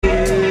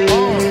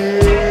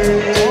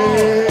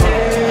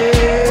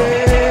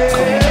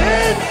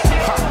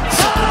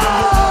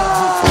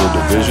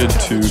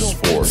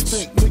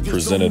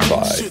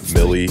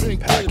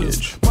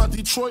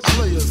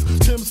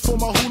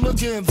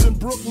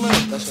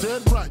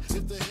dead right.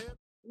 If they had...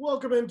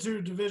 Welcome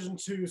into Division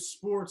II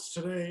Sports.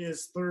 Today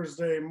is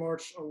Thursday,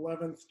 March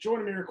 11th.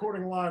 Joining me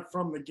recording live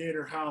from the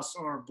Gator House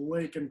are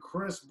Blake and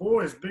Chris.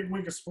 Boys, big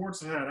week of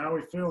sports ahead. How are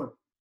we feeling?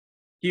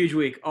 Huge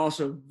week.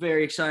 Also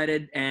very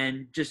excited,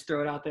 and just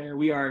throw it out there,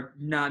 we are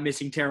not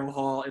missing Terrell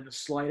Hall in the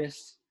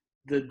slightest.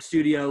 The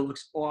studio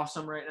looks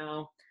awesome right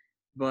now,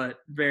 but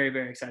very,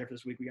 very excited for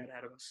this week we got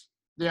ahead of us.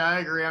 Yeah, I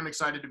agree. I'm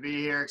excited to be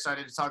here,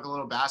 excited to talk a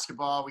little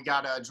basketball. We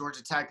got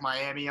Georgia Tech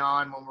Miami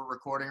on when we're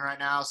recording right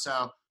now,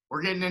 so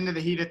we're getting into the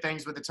heat of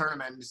things with the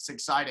tournament. It's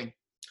exciting.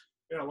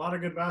 Yeah, a lot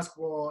of good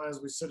basketball as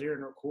we sit here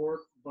and record,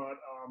 but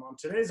on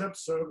today's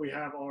episode, we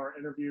have our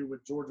interview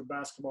with Georgia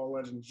basketball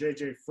legend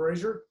J.J.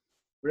 Frazier.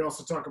 We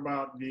also talk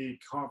about the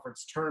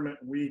conference tournament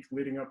week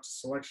leading up to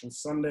Selection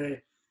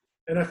Sunday,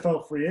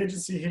 NFL free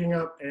agency heating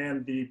up,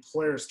 and the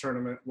Players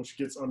Tournament, which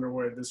gets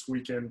underway this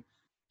weekend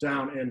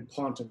down in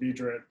Ponte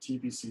Vedra at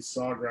TPC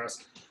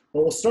Sawgrass.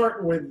 But we'll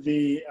start with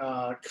the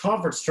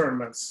conference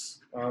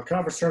tournaments.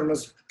 Conference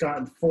tournaments got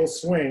in full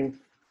swing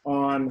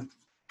on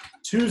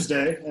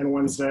Tuesday and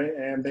Wednesday,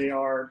 and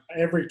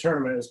every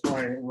tournament is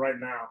playing right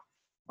now.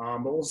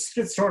 But we'll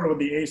get started with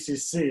the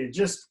ACC.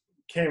 Just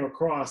came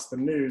across the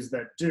news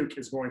that Duke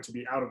is going to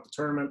be out of the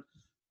tournament.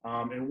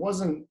 It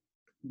wasn't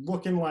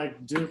looking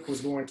like Duke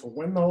was going to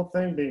win the whole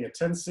thing, being a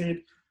 10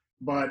 seed,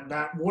 but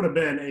that would have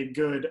been a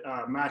good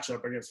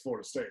matchup against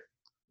Florida State.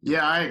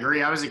 Yeah, I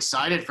agree. I was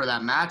excited for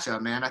that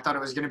matchup, man. I thought it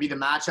was going to be the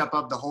matchup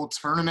of the whole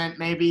tournament,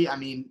 maybe. I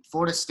mean,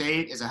 Florida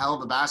State is a hell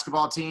of a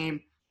basketball team.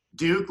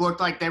 Duke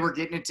looked like they were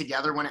getting it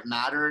together when it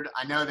mattered.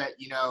 I know that,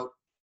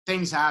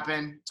 things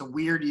happen. It's a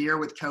weird year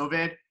with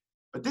COVID,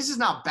 but this is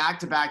not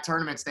back-to-back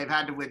tournaments they've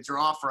had to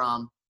withdraw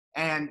from.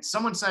 And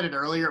someone said it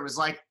earlier, it was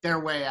like their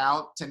way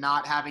out to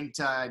not having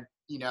to,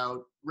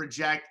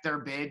 reject their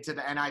bid to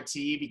the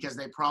NIT because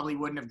they probably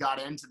wouldn't have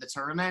got into the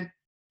tournament.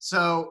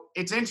 So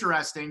it's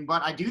interesting,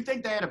 but I do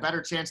think they had a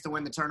better chance to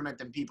win the tournament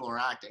than people are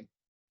acting.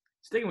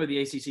 Sticking with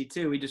the ACC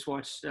too, we just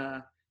watched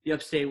the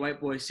upstate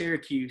white boys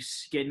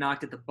Syracuse get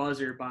knocked at the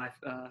buzzer by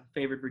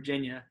favored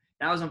Virginia.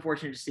 That was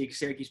unfortunate to see because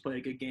Syracuse played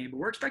a good game, but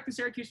we're expecting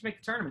Syracuse to make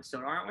the tournament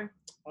still, aren't we?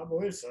 I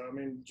believe so. I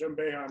mean, Jim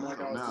Boeheim,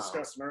 like I was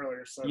discussing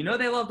earlier. So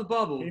they love the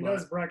bubble. He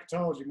does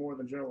bracketology more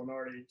than Joe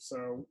Lunardi,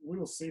 so we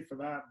will see for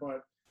that.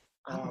 But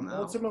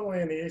ultimately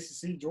in the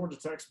ACC, Georgia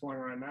Tech's playing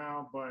right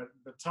now, but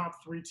the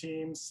top three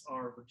teams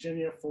are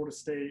Virginia, Florida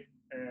State,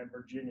 and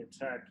Virginia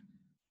Tech.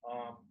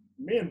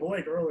 Me and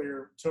Blake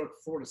earlier took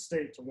Florida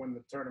State to win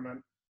the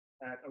tournament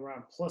at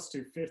around plus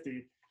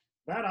 250.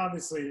 That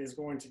obviously is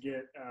going to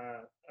get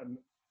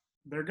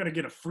they're going to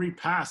get a free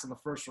pass in the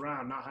first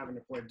round, not having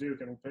to play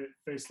Duke, and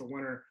face the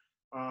winner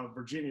of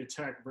Virginia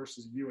Tech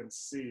versus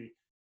UNC.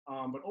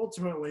 But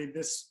ultimately,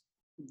 this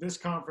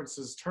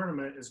conference's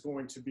tournament is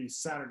going to be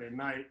Saturday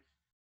night.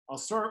 I'll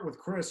start with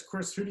Chris.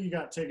 Chris, who do you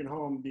got taking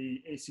home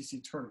the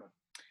ACC tournament?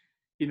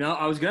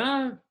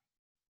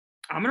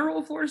 I'm gonna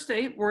roll Florida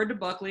State. Word to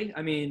Buckley.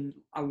 I mean,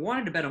 I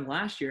wanted to bet them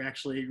last year,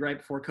 actually, right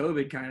before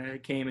COVID kind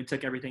of came and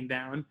took everything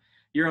down.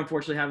 You're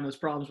unfortunately having those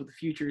problems with the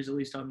futures, at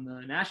least on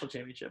the national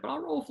championship. But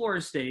I'll roll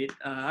Florida State.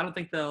 I don't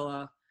think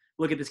they'll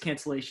look at this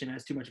cancellation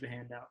as too much of a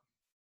handout.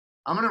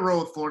 I'm going to roll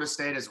with Florida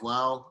State as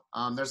well.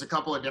 There's a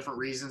couple of different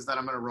reasons that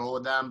I'm going to roll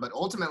with them, but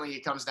ultimately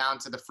it comes down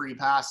to the free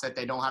pass that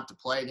they don't have to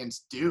play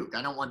against Duke.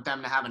 I don't want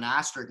them to have an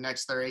asterisk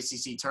next to their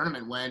ACC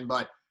tournament win,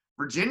 but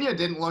Virginia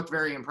didn't look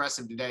very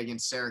impressive today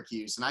against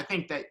Syracuse. And I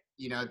think that,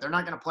 they're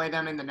not going to play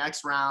them in the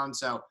next round,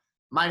 so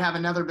might have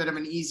another bit of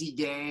an easy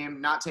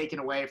game, not taken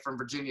away from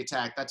Virginia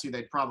Tech. That's who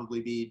they'd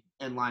probably be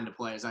in line to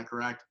play. Is that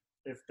correct?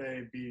 If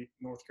they beat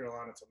North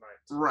Carolina tonight.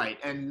 Right,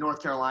 and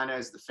North Carolina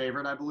is the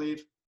favorite, I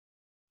believe.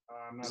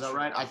 Is that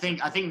right? I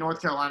think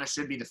North Carolina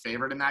should be the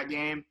favorite in that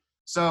game.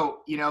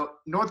 So,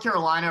 North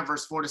Carolina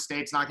versus Florida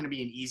State's not going to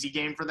be an easy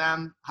game for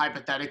them,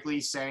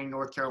 hypothetically saying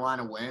North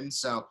Carolina wins.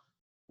 So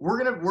we're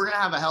gonna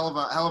have a hell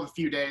of a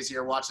few days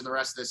here watching the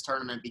rest of this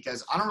tournament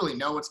because I don't really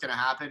know what's going to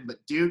happen, but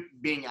Duke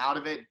being out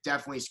of it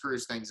definitely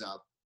screws things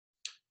up.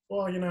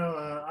 Well,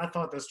 I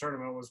thought this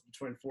tournament was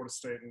between Florida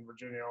State and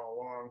Virginia all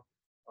along.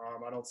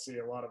 I don't see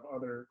a lot of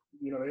other,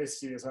 the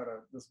ACC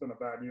has been a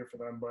bad year for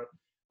them, but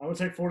I would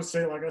take Florida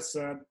State, like I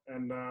said,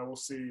 and we'll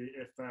see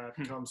if that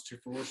comes to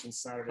fruition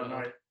Saturday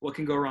night. What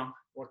can go wrong?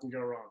 What can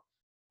go wrong?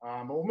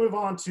 But we'll move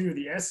on to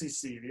the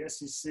SEC. The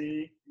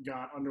SEC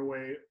got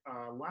underway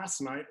last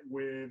night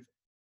with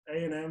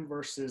A&M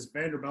versus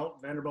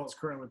Vanderbilt. Vanderbilt is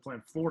currently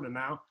playing Florida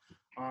now.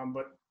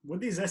 But with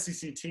these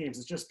SEC teams,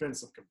 it's just been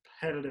some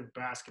competitive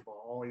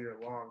basketball all year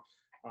long.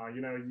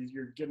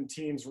 You're getting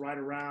teams right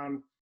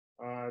around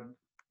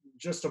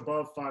just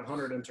above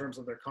 500 in terms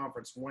of their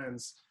conference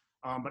wins.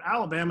 But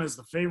Alabama is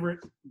the favorite,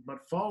 but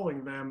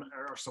following them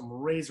are some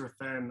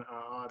razor-thin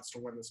odds to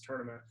win this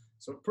tournament.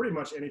 So pretty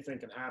much anything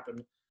can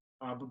happen.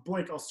 But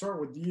Blake, I'll start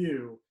with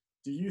you.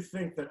 Do you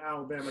think that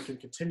Alabama can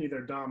continue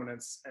their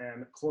dominance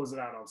and close it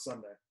out on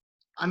Sunday?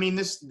 I mean,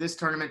 this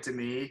tournament to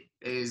me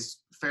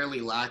is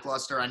fairly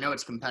lackluster. I know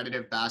it's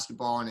competitive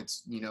basketball and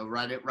it's,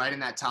 right in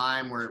that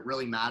time where it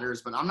really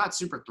matters, but I'm not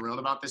super thrilled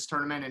about this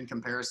tournament in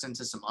comparison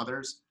to some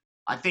others.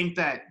 I think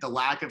that the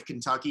lack of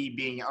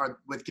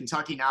with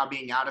Kentucky now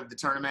being out of the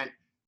tournament,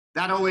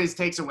 that always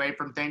takes away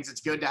from things.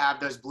 It's good to have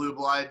those blue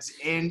bloods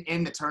in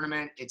the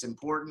tournament. It's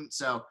important.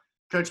 So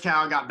Coach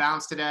Cal got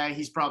bounced today.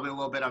 He's probably a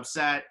little bit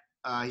upset.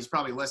 He's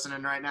probably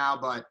listening right now.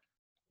 But,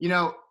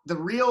 the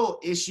real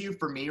issue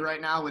for me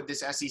right now with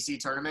this SEC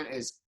tournament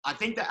is I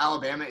think that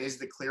Alabama is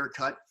the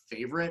clear-cut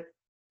favorite.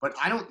 But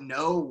I don't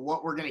know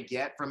what we're going to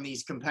get from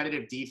these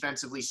competitive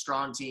defensively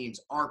strong teams,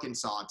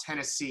 Arkansas,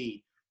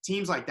 Tennessee,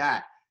 teams like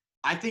that.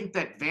 I think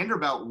that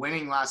Vanderbilt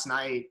winning last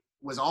night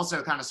was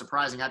also kind of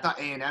surprising. I thought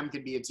A&M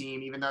could be a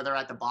team, even though they're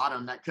at the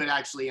bottom, that could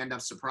actually end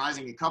up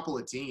surprising a couple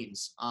of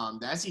teams.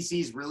 The SEC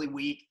is really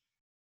weak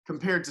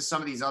compared to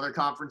some of these other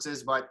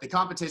conferences, but the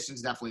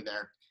competition's definitely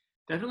there.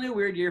 Definitely a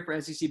weird year for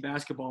SEC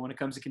basketball when it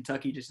comes to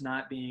Kentucky just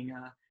not being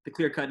the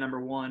clear-cut number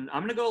one.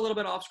 I'm going to go a little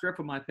bit off script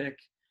with my pick,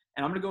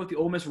 and I'm going to go with the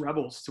Ole Miss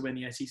Rebels to win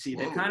the SEC.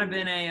 They've kind of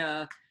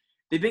been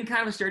they've been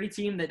kind of a sturdy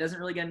team that doesn't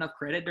really get enough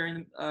credit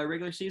during the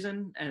regular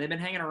season, and they've been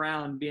hanging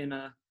around being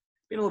a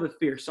little bit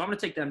fierce. So I'm going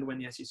to take them to win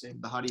the SEC.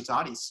 The Huddy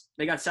Toddies.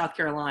 They got South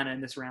Carolina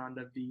in this round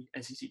of the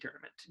SEC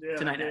tournament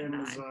tonight at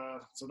 9.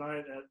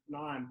 Tonight at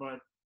 9, but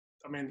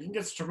I mean, you can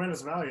get some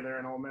tremendous value there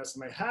in Ole Miss,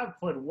 and they have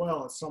played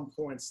well at some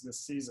points this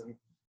season.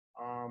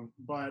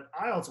 But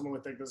I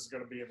ultimately think this is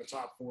going to be in the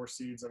top 4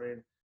 seeds. I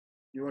mean,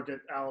 you look at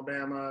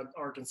Alabama,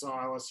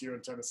 Arkansas, LSU,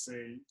 and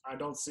Tennessee. I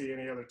don't see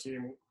any other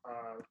team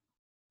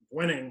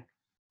winning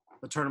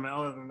the tournament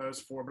other than those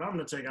 4. But I'm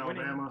going to take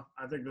Alabama.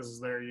 I think this is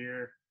their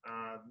year.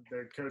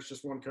 Their coach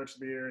just won Coach of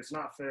the Year. It's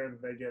not fair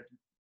that they get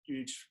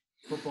each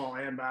football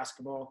and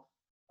basketball.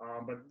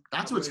 But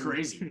that's what's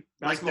crazy.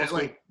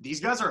 Like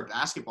these guys are a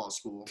basketball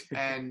school,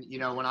 and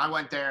when I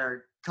went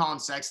there, Colin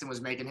Sexton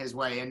was making his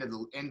way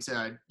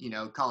into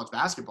college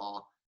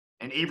basketball,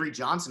 and Avery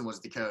Johnson was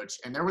the coach,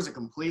 and there was a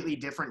completely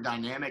different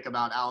dynamic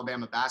about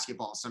Alabama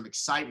basketball, some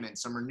excitement,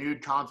 some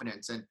renewed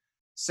confidence, and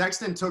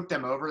Sexton took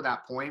them over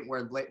that point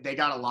where they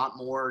got a lot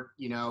more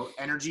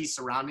energy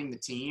surrounding the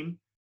team,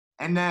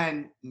 and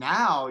then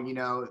now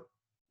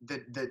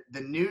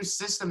the new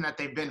system that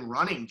they've been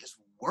running just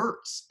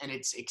works, and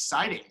it's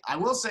exciting. I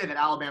will say that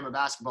Alabama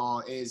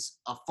basketball is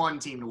a fun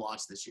team to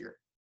watch this year.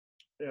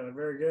 Yeah, they're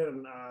very good,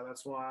 and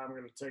that's why I'm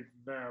going to take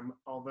them,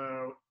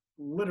 although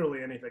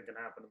literally anything can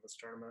happen in this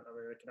tournament. I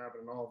mean, it can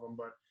happen in all of them,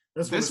 but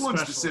this one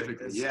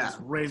specifically is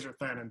razor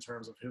thin in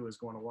terms of who is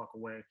going to walk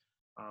away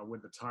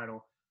with the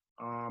title.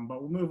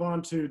 But we'll move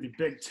on to the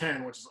Big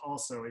Ten, which is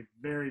also a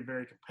very,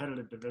 very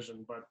competitive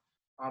division, but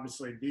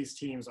obviously these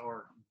teams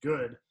are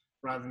good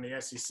rather than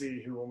the SEC,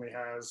 who only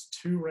has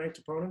 2 ranked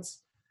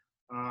opponents.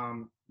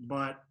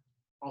 But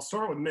I'll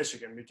start with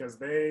Michigan because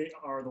they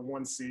are the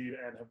 1 seed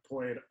and have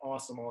played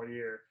awesome all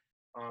year.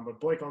 But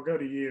Blake, I'll go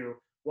to you.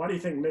 Why do you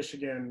think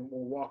Michigan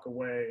will walk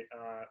away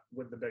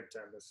with the Big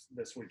Ten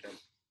this weekend?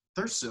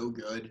 They're so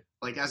good,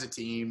 like as a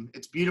team.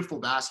 It's beautiful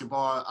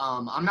basketball.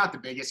 I'm not the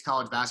biggest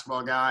college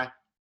basketball guy,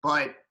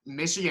 but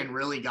Michigan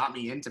really got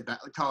me into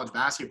college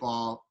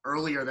basketball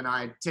earlier than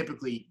I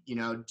typically,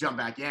 jump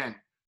back in.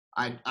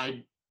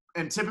 I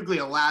am typically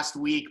a last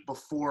week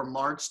before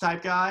March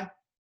type guy.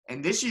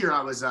 And this year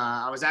I was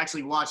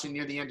actually watching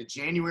near the end of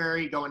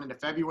January, going into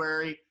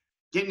February,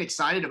 getting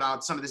excited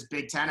about some of this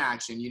Big Ten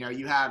action.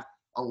 You have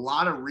a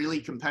lot of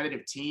really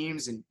competitive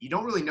teams, and you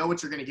don't really know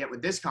what you're going to get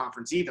with this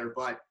conference either.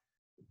 But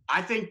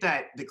I think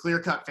that the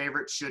clear-cut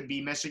favorite should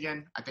be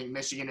Michigan. I think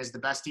Michigan is the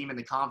best team in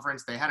the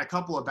conference. They had a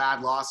couple of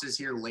bad losses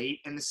here late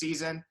in the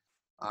season,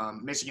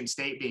 Michigan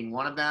State being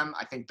one of them.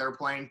 I think they're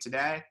playing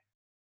today.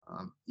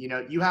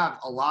 You have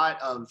a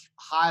lot of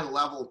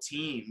high-level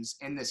teams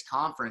in this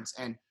conference,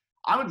 and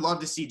I would love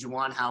to see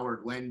Juwan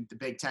Howard win the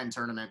Big Ten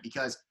tournament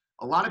because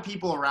a lot of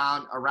people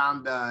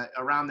around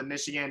the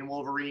Michigan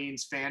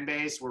Wolverines fan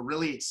base were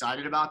really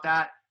excited about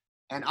that.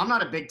 And I'm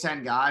not a Big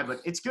Ten guy,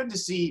 but it's good to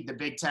see the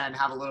Big Ten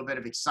have a little bit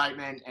of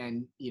excitement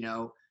and,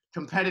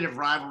 competitive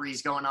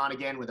rivalries going on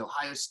again with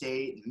Ohio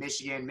State,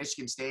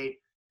 Michigan State,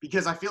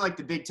 because I feel like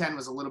the Big Ten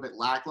was a little bit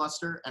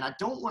lackluster. And I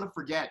don't want to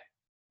forget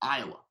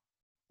Iowa.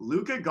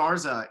 Luka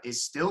Garza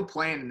is still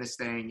playing in this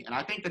thing, and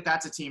I think that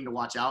that's a team to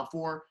watch out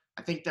for.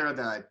 I think they're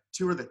the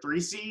 2 or the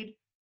 3 seed,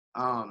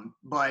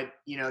 but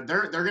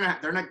they're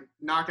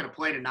not gonna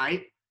play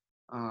tonight.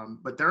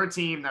 But they're a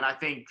team that I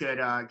think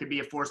could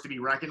be a force to be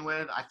reckoned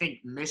with. I think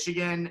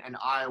Michigan and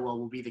Iowa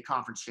will be the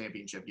conference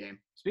championship game.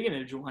 Speaking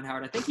of Juwan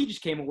Howard, I think he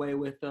just came away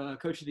with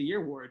Coach of the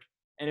Year award,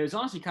 and it was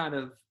honestly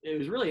it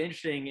was really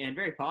interesting and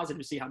very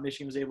positive to see how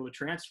Michigan was able to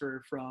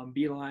transfer from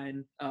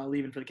Beeline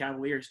leaving for the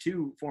Cavaliers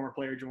to former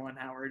player Juwan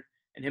Howard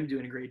and him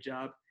doing a great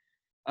job.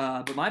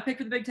 But my pick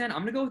for the Big Ten,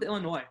 I'm gonna go with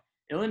Illinois.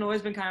 Illinois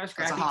has been kind of a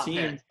scrappy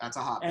team. That's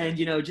a hot pick.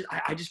 And,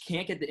 I just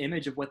can't get the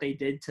image of what they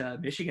did to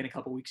Michigan a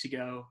couple weeks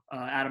ago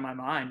out of my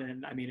mind.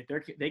 And, I mean,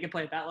 if they can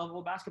play at that level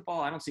of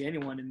basketball, I don't see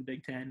anyone in the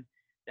Big Ten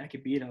that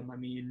could beat them. I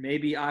mean,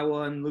 maybe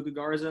Iowa and Luka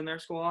Garza in their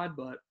squad,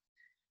 but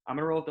I'm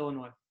going to roll with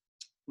Illinois.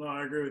 No,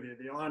 I agree with you.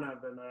 The Illini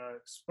have been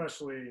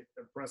especially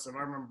impressive.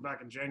 I remember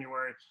back in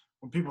January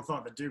when people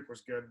thought that Duke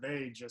was good,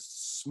 they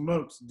just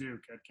smoked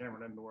Duke at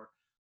Cameron Indoor.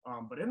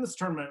 But in this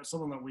tournament,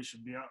 something that we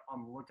should be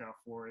on the lookout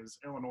for is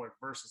Illinois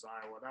versus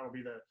Iowa. That will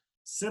be the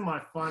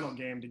semifinal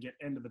game to get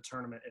into the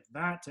tournament. If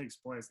that takes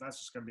place, that's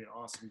just going to be an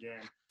awesome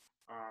game.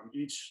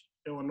 Each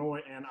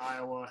Illinois and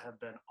Iowa have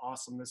been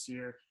awesome this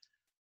year.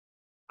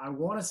 I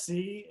want to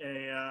see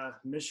a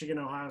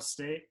Michigan-Ohio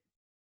State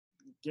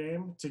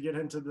game to get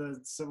into the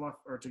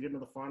to get into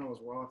the final as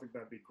well. I think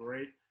that'd be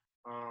great.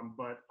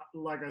 But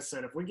like I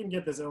said, if we can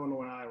get this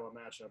Illinois-Iowa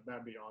matchup,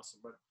 that'd be awesome.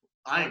 But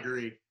I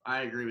agree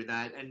with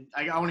that. And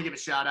I want to give a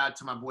shout out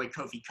to my boy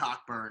Kofi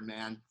Cockburn,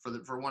 man,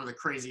 for one of the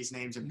craziest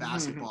names in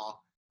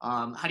basketball.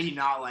 How do you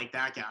not like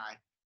that guy?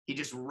 He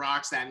just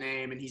rocks that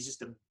name, and he's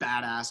just a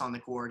badass on the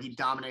court. He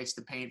dominates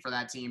the paint for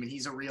that team, and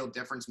he's a real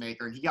difference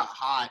maker. And he got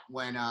hot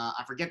when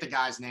I forget the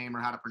guy's name or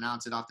how to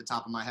pronounce it off the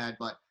top of my head,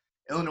 but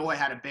Illinois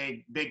had a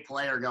big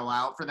player go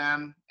out for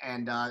them,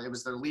 and it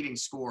was their leading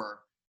scorer.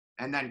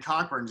 And then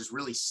Cockburn just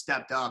really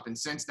stepped up, and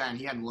since then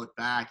he hadn't looked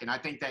back. And I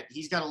think that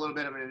he's got a little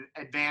bit of an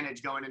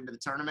advantage going into the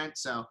tournament.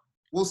 So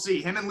we'll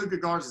see. Him and Luka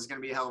Garza is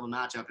going to be a hell of a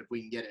matchup if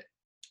we can get it.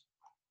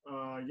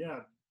 Yeah.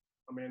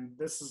 I mean,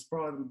 this is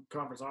probably the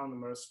conference I'm the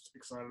most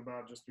excited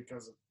about just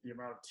because of the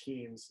amount of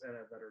teams in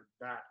it that are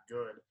that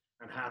good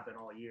and have been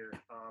all year.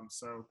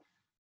 So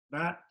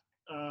that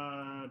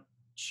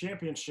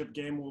championship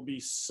game will be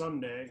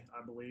Sunday,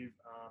 I believe,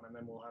 and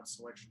then we'll have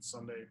Selection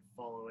Sunday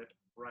follow it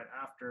right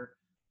after.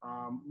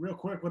 Real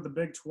quick with the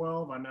Big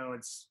 12, I know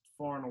it's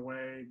far and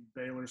away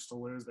Baylor's to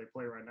lose. They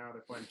play right now.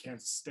 They're playing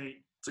Kansas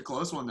State. It's a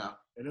close one, though.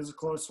 It is a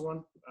close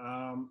one.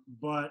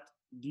 But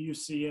do you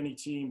see any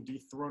team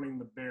dethroning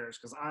the Bears?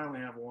 Because I only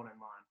have one in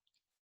mind.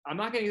 I'm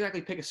not going to exactly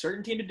pick a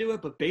certain team to do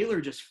it, but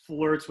Baylor just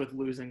flirts with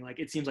losing. Like,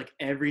 it seems like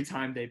every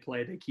time they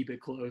play, they keep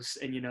it close,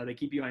 and, they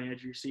keep you on the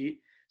edge of your seat.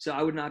 So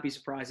I would not be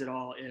surprised at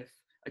all if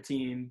a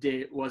team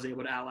was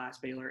able to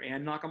outlast Baylor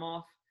and knock them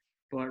off.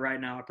 But right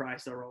now, I probably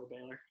still roll with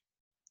Baylor.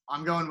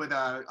 I'm going with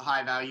a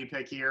high-value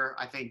pick here.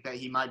 I think that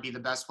he might be the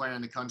best player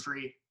in the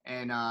country,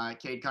 and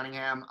Cade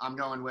Cunningham. I'm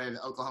going with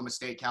Oklahoma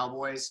State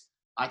Cowboys.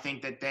 I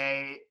think that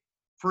they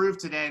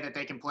proved today that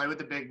they can play with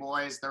the big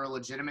boys. They're a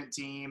legitimate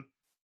team.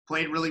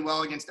 Played really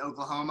well against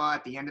Oklahoma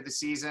at the end of the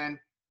season.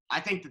 I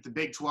think that the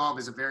Big 12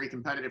 is a very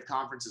competitive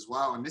conference as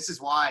well, and this is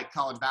why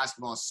college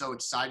basketball is so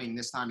exciting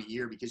this time of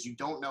year because you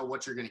don't know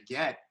what you're going to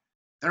get.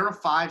 They're a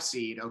 5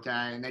 seed,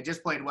 okay, and they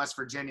just played West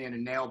Virginia in a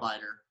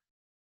nail-biter.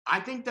 I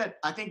think that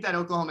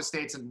Oklahoma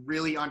State's a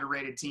really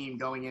underrated team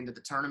going into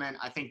the tournament.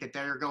 I think that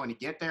they're going to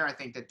get there. I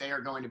think that they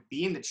are going to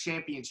be in the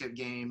championship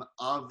game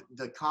of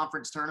the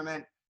conference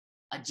tournament.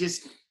 I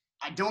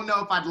don't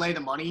know if I'd lay the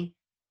money.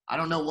 I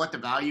don't know what the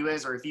value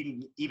is or if you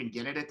can even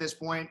get it at this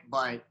point,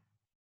 but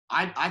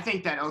I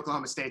think that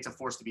Oklahoma State's a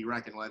force to be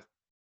reckoned with.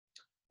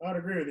 I'd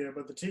agree with you,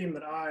 but the team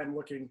that I am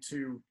looking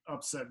to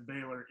upset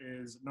Baylor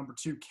is number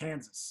 2,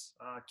 Kansas.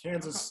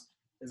 Kansas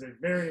is a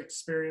very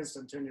experienced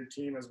and tenured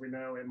team, as we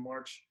know, in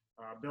March.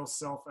 Bill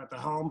Self at the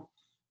helm.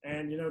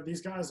 And,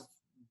 these guys have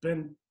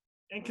been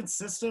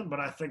inconsistent, but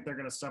I think they're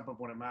going to step up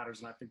when it matters,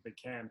 and I think they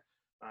can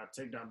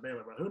take down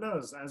Baylor. But who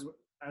knows?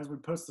 As we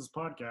post this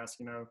podcast,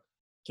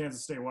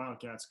 Kansas State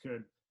Wildcats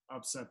could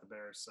upset the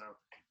Bears. So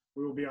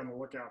we will be on the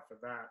lookout for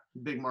that.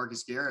 Big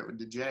Marcus Garrett with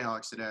the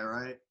Jayhawks today,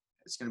 right?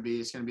 It's gonna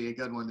be a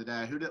good one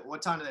today.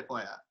 What time do they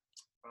play at?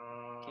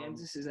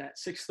 Kansas is at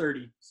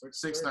 6:30.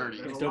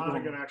 6:30. There's a lot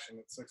of good action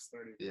at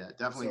 6:30. Yeah,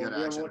 definitely so good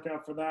be action. on the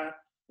lookout for that.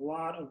 A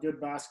lot of good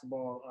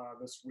basketball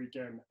this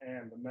weekend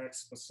and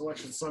the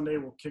Selection Sunday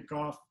will kick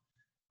off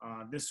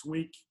this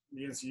week.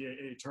 The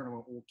NCAA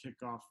tournament will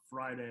kick off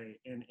Friday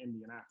in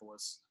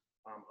Indianapolis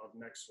of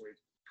next week.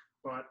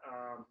 But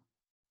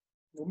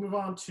we'll move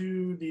on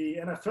to the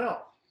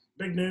NFL.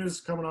 Big news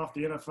coming off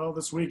the NFL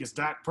this week is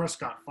Dak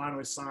Prescott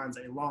finally signs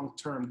a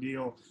long-term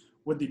deal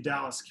with the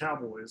Dallas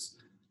Cowboys.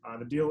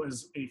 The deal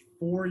is a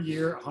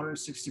 4-year,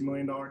 $160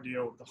 million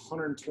deal with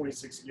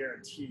 $126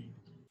 guaranteed.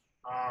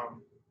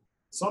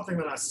 Something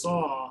that I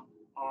saw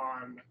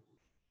on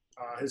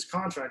his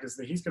contract is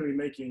that he's going to be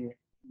making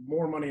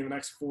more money in the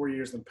next 4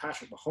 years than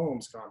Patrick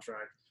Mahomes'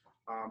 contract.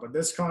 But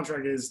this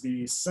contract is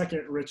the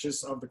second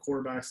richest of the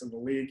quarterbacks in the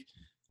league.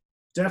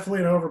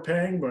 Definitely an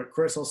overpaying, but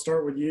Chris, I'll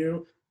start with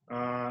you.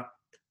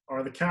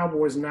 Are the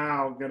Cowboys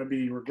now going to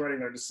be regretting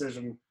their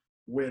decision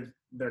with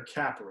their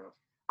cap room?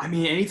 I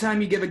mean,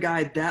 anytime you give a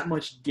guy that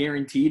much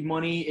guaranteed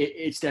money,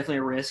 it's definitely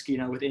a risk,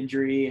 with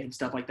injury and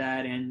stuff like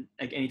that and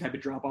like any type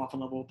of drop-off in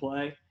level of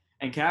play.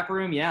 And cap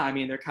room, yeah, I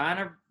mean,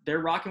 they're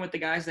rocking with the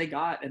guys they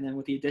got. And then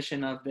with the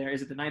addition of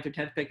is it the 9th or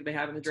 10th pick that they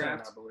have in the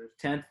draft? 10th, I believe.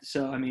 10th.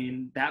 So, I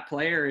mean, that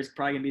player is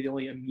probably going to be the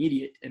only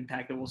immediate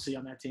impact that we'll see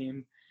on that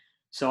team.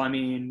 So, I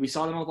mean, we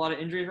saw them with a lot of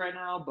injuries right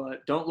now,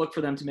 but don't look for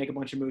them to make a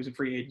bunch of moves in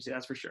free agency.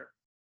 That's for sure.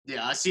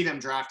 Yeah, I see them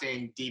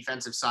drafting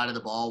defensive side of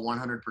the ball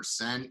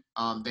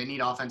 100%. They need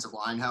offensive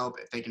line help.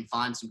 If they can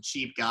find some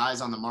cheap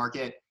guys on the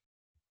market,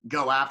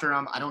 go after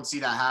them. I don't see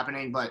that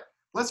happening, but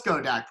let's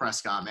go Dak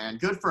Prescott, man.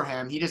 Good for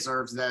him. He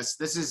deserves this.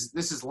 This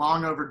is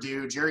long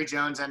overdue. Jerry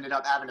Jones ended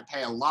up having to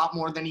pay a lot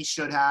more than he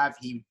should have.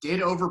 He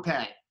did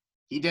overpay.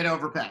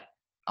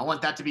 I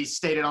want that to be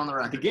stated on the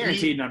record. The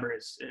guaranteed number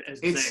is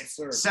insane.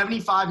 It's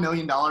 $75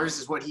 million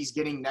is what he's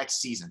getting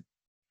next season.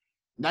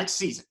 Next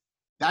season.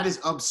 That is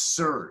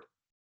absurd.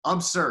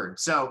 Absurd.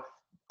 So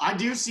I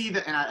do see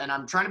that, and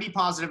I'm trying to be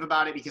positive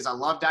about it because I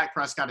love Dak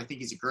Prescott. I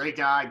think he's a great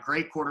guy,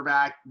 great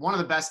quarterback, one of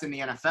the best in the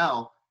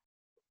NFL.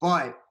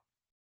 But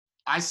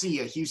I see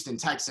a Houston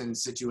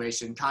Texans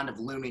situation kind of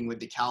looming with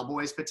the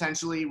Cowboys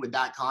potentially with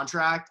that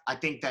contract. I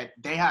think that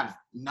they have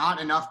not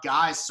enough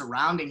guys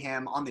surrounding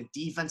him on the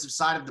defensive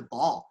side of the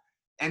ball,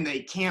 and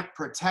they can't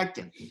protect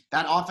him.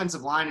 That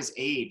offensive line is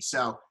aged.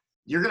 So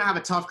you're going to have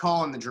a tough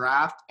call in the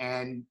draft,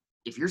 and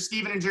if you're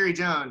Steven and Jerry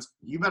Jones,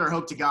 you better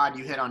hope to God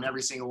you hit on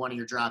every single one of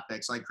your draft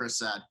picks, like Chris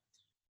said.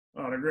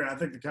 I agree. I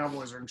think the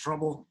Cowboys are in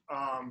trouble.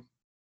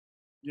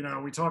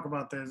 We talk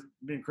about this,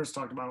 me and Chris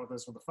talked about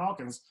this with the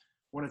Falcons.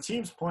 When a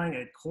team's playing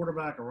a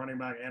quarterback, a running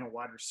back, and a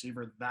wide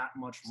receiver that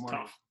much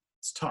money,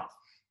 it's tough.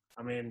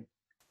 I mean,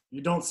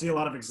 you don't see a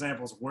lot of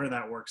examples where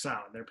that works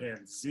out. They're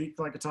paying Zeke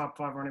like a top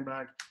 5 running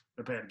back.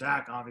 They're paying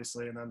Dak,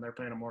 obviously, and then they're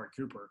paying Amari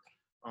Cooper.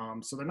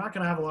 So they're not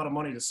going to have a lot of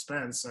money to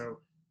spend. So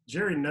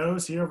Jerry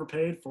knows he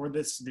overpaid for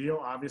this deal,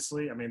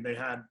 obviously. I mean, they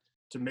had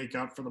to make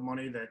up for the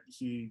money that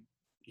he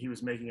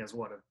was making as,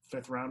 what, a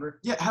 5th rounder?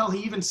 Yeah, hell,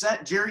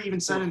 Jerry even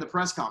said in the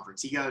press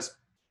conference, he goes,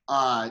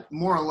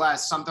 more or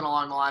less something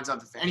along the lines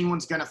of, if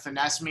anyone's going to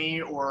finesse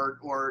me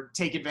or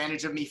take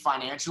advantage of me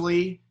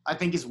financially, I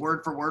think is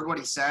word for word what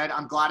he said.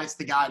 I'm glad it's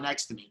the guy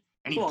next to me.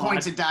 And he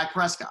points at Dak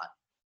Prescott.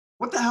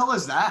 What the hell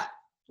is that?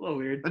 A little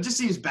weird. That just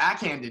seems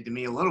backhanded to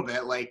me a little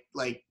bit. Like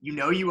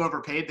you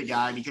overpaid the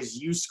guy because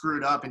you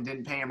screwed up and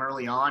didn't pay him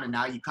early on, and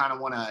now you kind of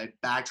want to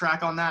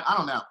backtrack on that. I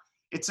don't know.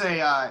 It's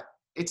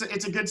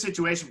a good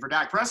situation for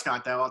Dak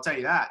Prescott, though. I'll tell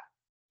you that.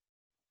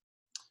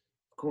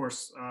 Of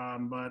course,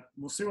 but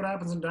we'll see what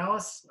happens in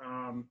Dallas.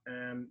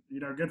 And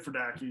good for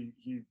Dak.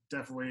 He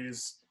definitely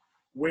is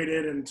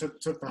waited and took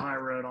the high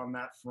road on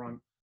that front.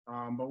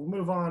 But we'll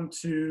move on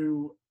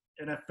to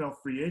NFL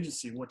free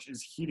agency, which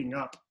is heating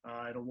up.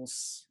 It will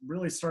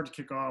really start to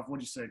kick off. What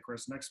did you say,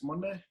 Chris? Next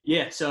Monday?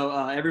 Yeah. So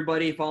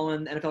everybody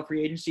following NFL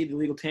free agency, the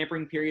legal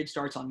tampering period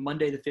starts on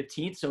Monday the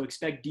 15th. So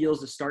expect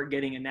deals to start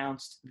getting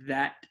announced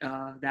that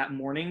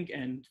morning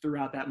and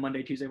throughout that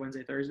Monday, Tuesday,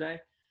 Wednesday, Thursday.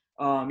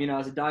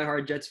 As a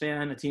diehard Jets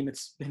fan, a team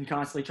that's been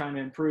constantly trying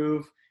to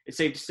improve, it's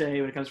safe to say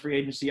when it comes to free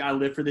agency, I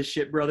live for this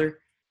shit, brother.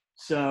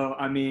 So,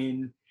 I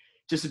mean,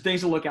 just some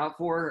things to look out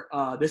for.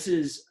 This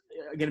is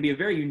going to be a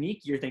very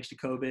unique year thanks to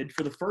COVID.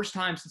 For the first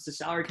time since the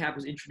salary cap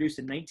was introduced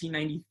in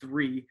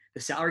 1993,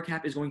 the salary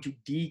cap is going to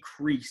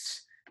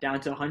decrease down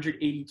to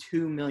 $182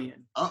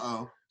 million.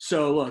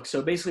 So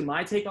basically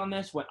my take on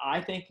this, what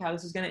I think how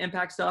this is going to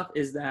impact stuff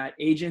is that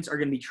agents are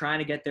going to be trying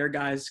to get their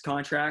guys'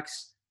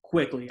 contracts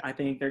quickly. I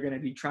think they're going to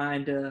be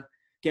trying to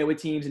get with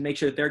teams and make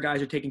sure that their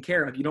guys are taken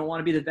care of. You don't want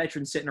to be the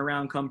veteran sitting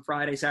around come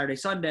Friday, Saturday,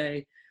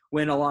 Sunday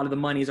when a lot of the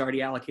money is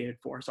already allocated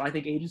for. So I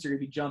think agents are going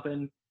to be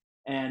jumping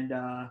and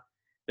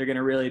they're going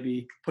to really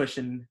be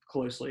pushing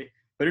closely.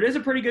 But it is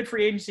a pretty good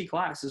free agency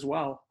class as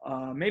well.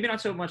 Maybe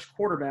not so much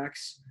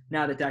quarterbacks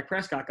now that Dak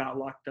Prescott got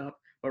locked up,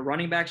 but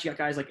running backs, you got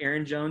guys like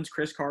Aaron Jones,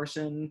 Chris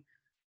Carson,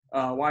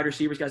 wide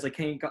receivers, guys like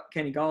Kenny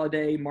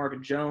Golladay,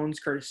 Marvin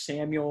Jones, Curtis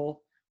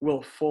Samuel,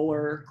 Will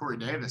Fuller. Corey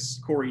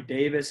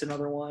Davis,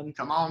 another one.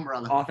 Come on,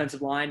 brother.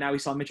 Offensive line. Now we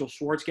saw Mitchell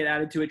Schwartz get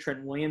added to it.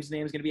 Trent Williams'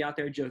 name is going to be out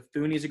there. Joe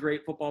Thuney is a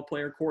great football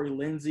player. Corey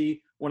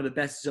Lindsey, one of the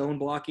best zone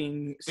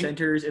blocking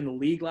centers in the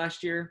league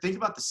last year. Think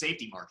about the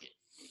safety market.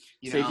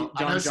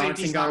 John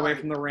Johnson got away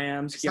from the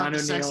Rams. It's not the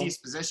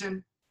sexiest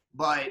position,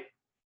 but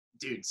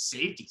dude,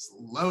 safety's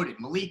loaded.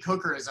 Malik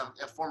Hooker is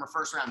a former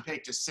first-round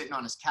pick just sitting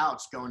on his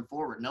couch going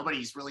forward.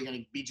 Nobody's really going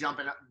to be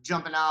jumping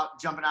out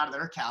of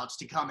their couch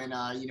to come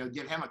and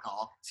give him a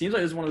call. Seems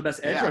like this is one of the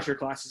best edge rusher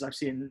classes I've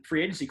seen,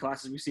 free agency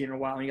classes we've seen in a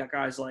while. And you got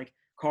guys like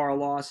Carl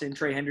Lawson,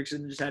 Trey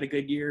Hendrickson just had a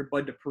good year,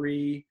 Bud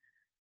Dupree,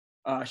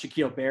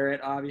 Shaquille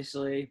Barrett,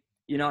 obviously.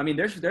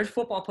 There's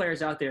football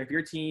players out there. If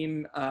your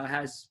team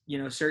has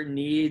certain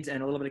needs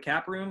and a little bit of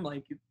cap room,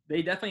 like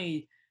they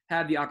definitely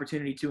have the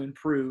opportunity to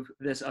improve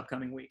this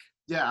upcoming week.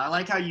 Yeah, I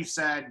like how you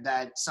said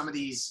that some of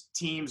these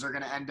teams are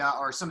going to end up,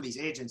 or some of these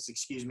agents,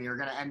 are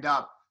going to end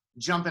up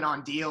jumping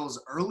on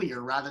deals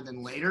earlier rather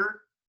than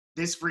later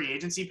this free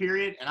agency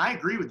period. And I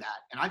agree with that.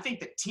 And I think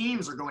that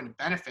teams are going to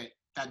benefit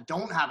that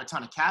don't have a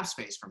ton of cap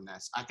space from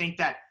this. I think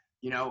that,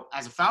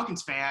 as a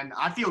Falcons fan,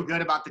 I feel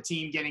good about the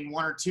team getting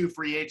one or two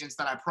free agents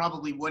that I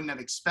probably wouldn't have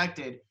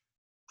expected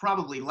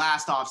probably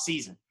last off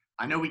season.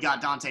 I know we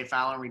got Dante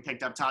Fowler and we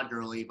picked up Todd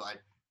Gurley, but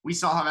we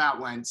saw how that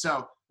went.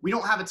 So we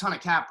don't have a ton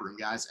of cap room,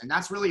 guys, and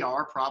that's really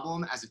our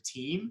problem as a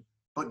team.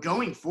 But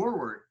going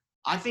forward,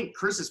 I think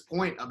Chris's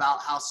point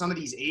about how some of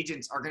these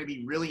agents are going to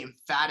be really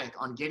emphatic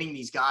on getting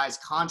these guys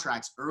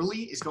contracts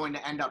early is going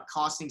to end up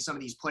costing some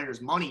of these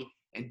players money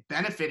and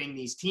benefiting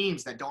these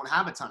teams that don't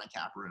have a ton of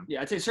cap room.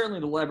 Yeah, I'd say certainly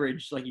the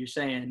leverage, like you're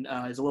saying,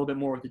 is a little bit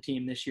more with the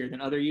team this year than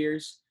other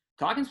years.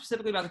 Talking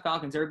specifically about the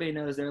Falcons, everybody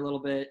knows they're a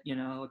little bit,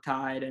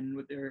 tied and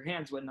with their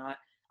hands, whatnot.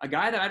 A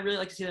guy that I'd really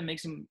like to see them make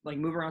some,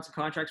 move around some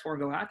contracts for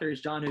and go after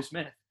is Jonnu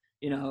Smith.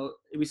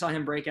 we saw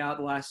him break out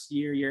the last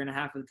year and a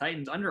half of the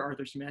Titans under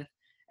Arthur Smith.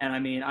 And I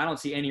mean, I don't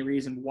see any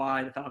reason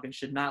why the Falcons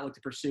should not look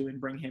to pursue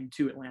and bring him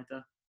to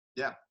Atlanta.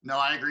 Yeah, no,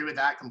 I agree with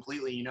that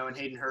completely. And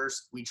Hayden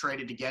Hurst, we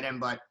traded to get him,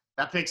 but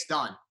that pick's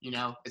done.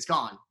 It's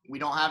gone. We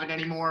don't have it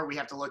anymore. We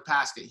have to look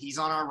past it. He's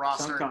on our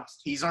roster.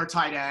 He's our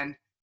tight end.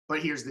 But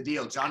here's the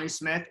deal. Jonnu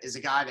Smith is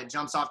a guy that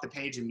jumps off the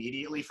page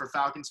immediately for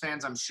Falcons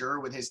fans, I'm sure,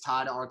 with his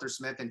tie to Arthur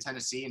Smith in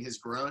Tennessee and his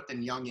growth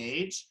and young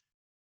age.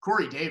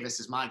 Corey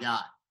Davis is my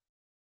guy.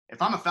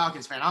 If I'm a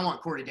Falcons fan, I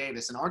want Corey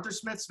Davis. And Arthur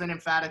Smith's been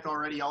emphatic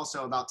already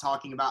also about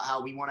talking about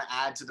how we want to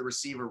add to the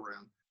receiver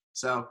room.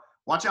 So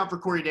watch out for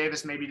Corey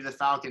Davis maybe to the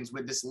Falcons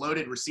with this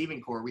loaded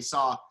receiving core. We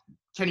saw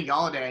Kenny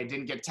Golladay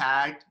didn't get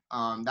tagged.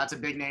 That's a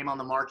big name on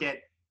the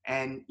market.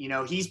 And,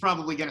 he's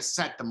probably going to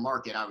set the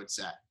market, I would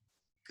say.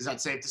 Is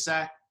that safe to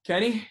say?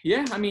 Kenny?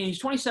 Yeah. I mean, he's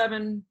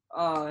 27 in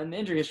the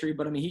injury history,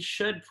 but I mean, he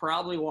should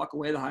probably walk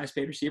away the highest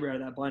paid receiver out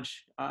of that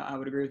bunch. I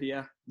would agree with you.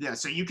 Yeah. Yeah.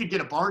 So you could get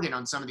a bargain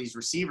on some of these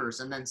receivers,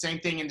 and then same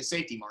thing in the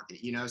safety market,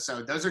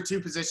 so those are two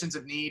positions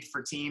of need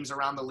for teams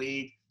around the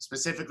league,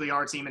 specifically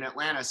our team in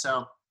Atlanta.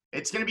 So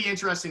it's going to be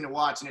interesting to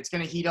watch, and it's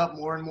going to heat up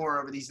more and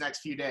more over these next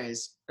few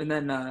days. And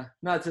then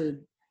not to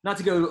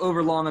go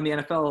over long on the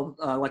NFL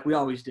like we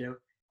always do,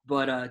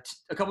 but a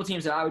couple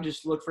teams that I would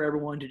just look for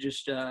everyone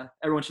to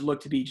everyone should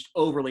look to be just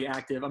overly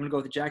active. I'm going to go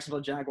with the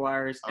Jacksonville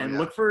Jaguars and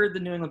look for the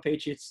New England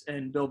Patriots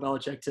and Bill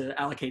Belichick to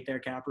allocate their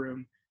cap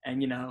room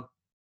and,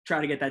 try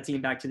to get that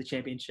team back to the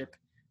championship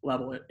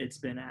level it's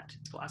been at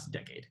the last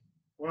decade.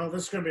 Well,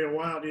 this is going to be a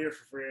wild year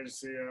for free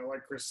agency.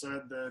 Like Chris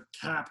said, the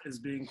cap is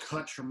being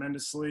cut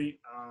tremendously.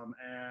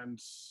 And,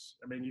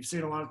 I mean, you've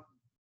seen a lot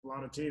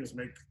of teams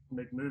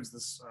make moves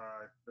this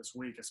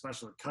week,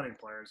 especially with cutting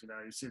players.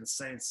 You see the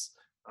Saints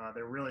 –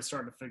 they're really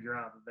starting to figure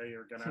out that they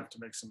are going to have to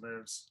make some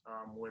moves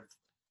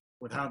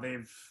with how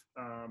they've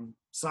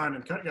signed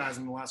and cut guys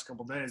in the last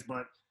couple of days.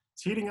 But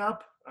it's heating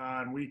up,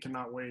 and we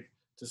cannot wait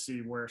to see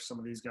where some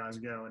of these guys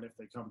go and if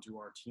they come to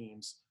our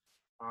teams.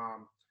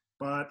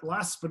 But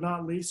last but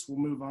not least, we'll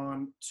move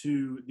on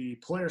to the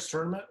Players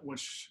Tournament,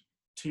 which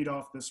teed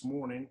off this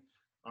morning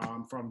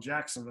from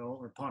Jacksonville,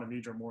 or Ponte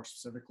Vedra more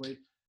specifically,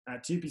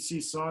 at TPC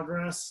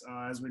Sawgrass.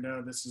 As we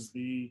know, this is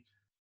the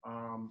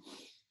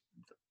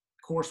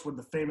course with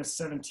the famous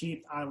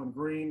 17th Island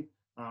Green,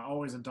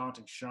 always a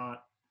daunting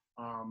shot.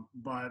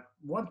 But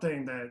one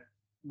thing that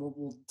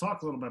we'll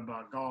talk a little bit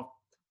about golf.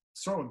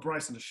 Start with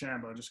Bryson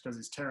DeChambeau, just because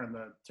he's tearing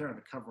the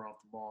cover off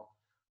the ball.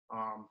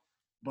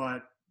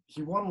 But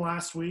he won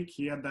last week.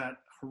 He had that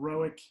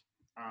heroic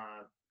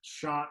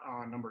shot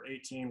on number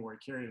 18 where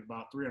he carried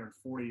about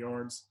 340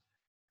 yards.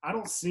 I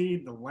don't see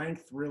the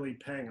length really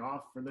paying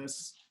off for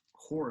this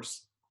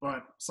course,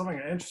 but something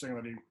interesting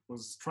that he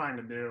was trying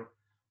to do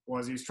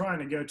was he's trying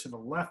to go to the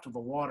left of the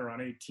water on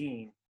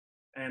 18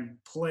 and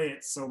play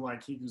it so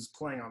like he was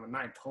playing on the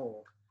 9th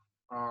hole.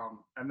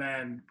 And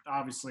then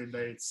obviously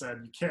they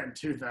said you can't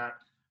do that,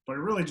 but it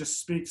really just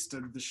speaks to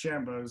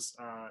DeChambeau's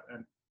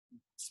and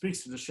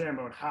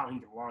how he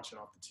can launch it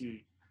off the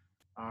tee.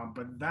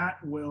 But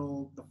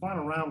the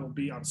final round will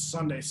be on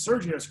Sunday.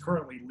 Sergio is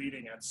currently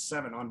leading at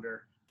 7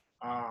 under.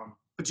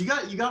 But you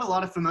got a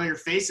lot of familiar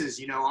faces,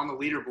 on the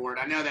leaderboard.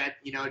 I know that,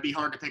 it'd be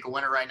hard to pick a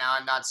winner right now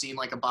and not seem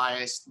like a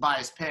biased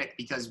pick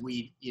because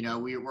we're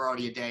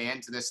already a day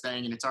into this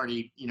thing and it's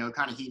already,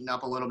 kind of heating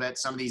up a little bit.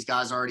 Some of these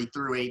guys are already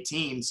through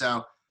 18.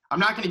 So I'm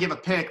not going to give a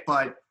pick,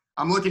 but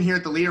I'm looking here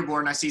at the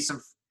leaderboard and I see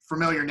some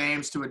familiar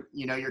names to it.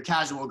 Your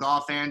casual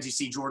golf fans. You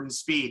see Jordan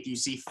Spieth, you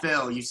see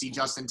Phil, you see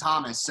Justin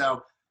Thomas.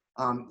 So,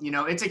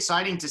 it's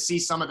exciting to see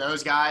some of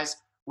those guys.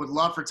 Would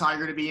love for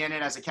Tiger to be in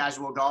it as a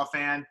casual golf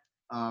fan.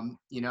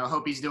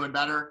 Hope he's doing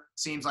better.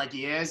 Seems like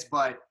he is,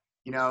 but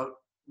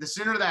the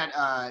sooner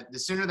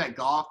that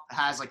golf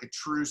has like a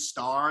true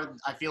star,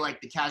 I feel like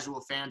the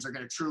casual fans are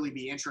going to truly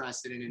be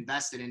interested and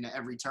invested into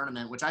every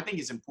tournament, which I think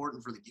is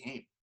important for the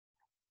game.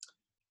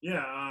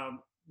 Yeah,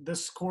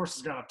 this course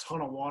has got a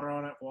ton of water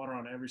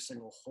on every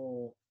single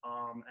hole.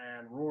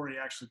 And Rory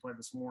actually played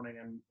this morning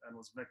and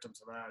was victim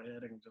to that,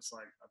 hitting just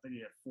like, I think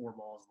he had 4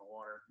 balls in the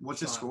water.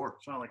 What's his score?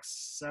 Shot like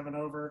 7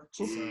 over.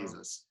 Jesus.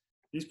 So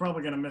he's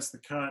probably going to miss the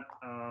cut.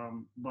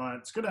 But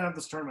it's good to have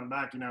this tournament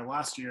back.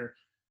 Last year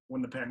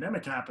when the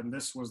pandemic happened,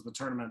 this was the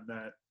tournament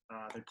that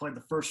they played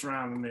the first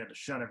round and they had to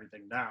shut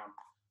everything down.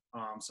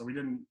 So we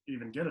didn't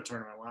even get a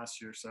tournament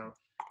last year. So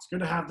it's good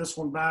to have this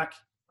one back.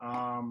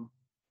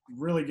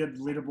 Really good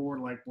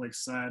leaderboard, like Blake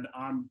said.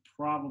 I'm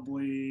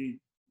probably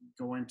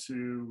going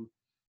to,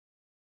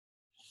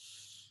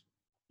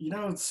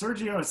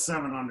 Sergio at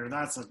 7 under.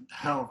 That's a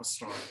hell of a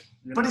start.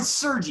 But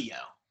it's Sergio.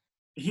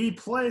 He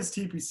plays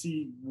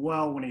TPC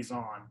well when he's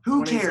on.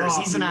 Who cares?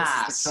 He's an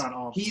ass.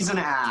 He's an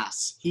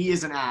ass. He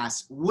is an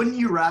ass. Wouldn't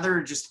you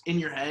rather just in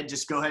your head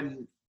just go ahead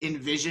and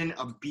envision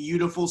a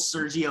beautiful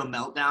Sergio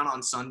meltdown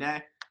on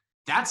Sunday?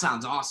 That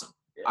sounds awesome.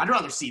 I'd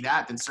rather see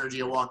that than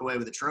Sergio walk away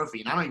with a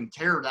trophy, and I don't even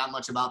care that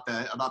much about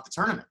the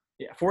tournament.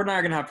 Yeah, Ford and I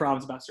are gonna have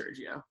problems about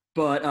Sergio,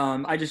 but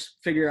I just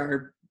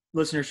figure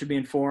listeners should be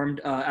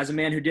informed. As a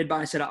man who did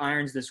buy a set of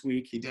irons this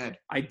week, He did.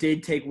 I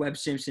did take Webb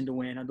Simpson to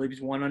win. I believe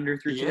he's 1 under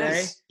through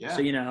today. Yeah.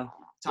 So, you know.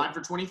 Tied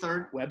for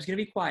 23rd. Webb's going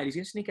to be quiet. He's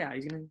going to sneak out.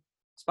 He's going to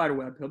spider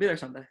web. He'll be there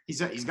someday.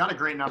 He's got a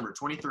great number,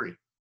 23.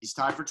 He's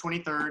tied for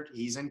 23rd.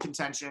 He's in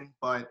contention.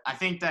 But I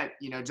think that,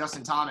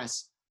 Justin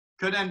Thomas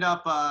could end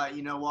up,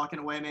 walking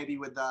away maybe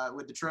with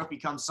the trophy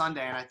come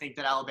Sunday. And I think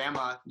that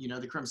Alabama,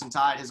 the Crimson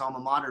Tide, his alma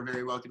mater,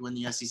 very well could win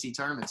the SEC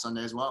tournament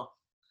Sunday as well.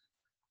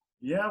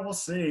 Yeah, we'll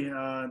see.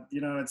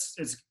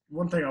 It's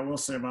one thing I will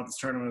say about this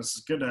tournament is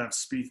it's good to have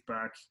Spieth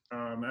back.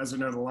 As we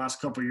know, the last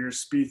couple of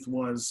years, Spieth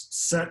was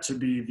set to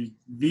be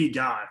the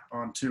guy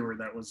on tour.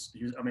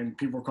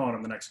 People were calling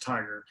him the next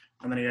Tiger,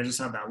 and then he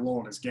just had that lull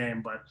in his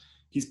game. But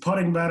he's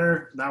putting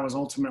better. That was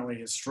ultimately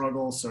his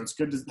struggle, so it's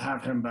good to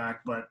have him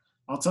back. But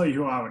I'll tell you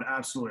who I would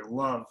absolutely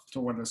love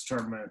to win this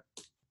tournament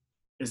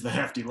is the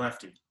hefty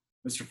lefty,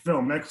 Mr.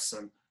 Phil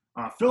Mickelson.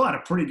 Phil had a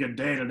pretty good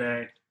day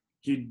today.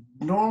 He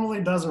normally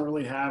doesn't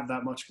really have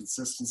that much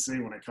consistency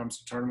when it comes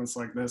to tournaments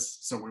like this,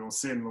 so we will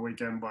see it in the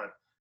weekend. But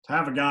to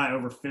have a guy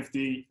over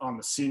 50 on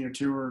the senior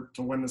tour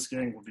to win this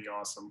game would be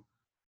awesome.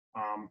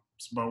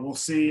 But we'll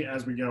see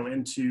as we go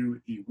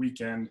into the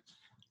weekend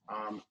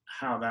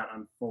how that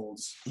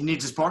unfolds. He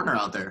needs his partner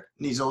out there.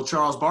 He needs old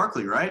Charles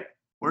Barkley, right?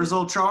 Where's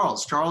old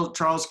Charles?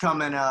 Charles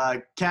come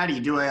and caddy,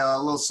 do a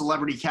little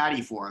celebrity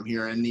caddy for him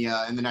here in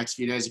the next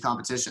few days of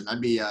competition.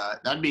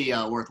 That'd be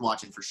worth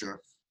watching for sure.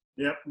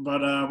 Yep,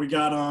 but we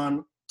got on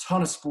a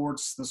ton of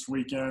sports this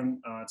weekend.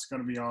 It's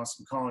going to be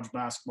awesome. College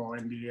basketball,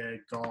 NBA,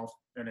 golf,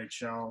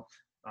 NHL,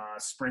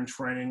 spring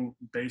training,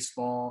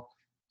 baseball.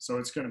 So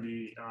it's going to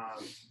be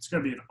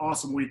an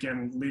awesome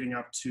weekend leading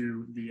up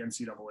to the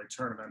NCAA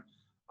tournament.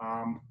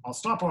 I'll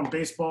stop on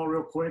baseball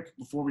real quick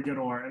before we go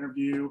to our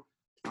interview.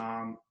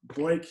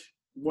 Blake,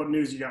 what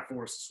news you got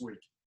for us this week?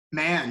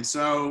 Man,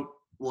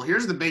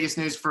 here's the biggest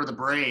news for the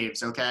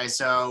Braves, okay?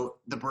 So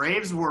the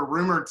Braves were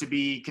rumored to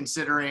be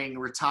considering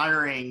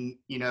retiring,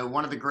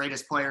 one of the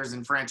greatest players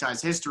in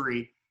franchise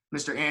history,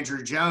 Mr.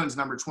 Andrew Jones,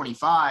 number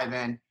 25,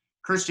 and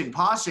Christian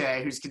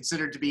Pache, who's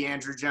considered to be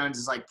Andrew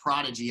Jones'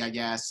 prodigy, I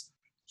guess.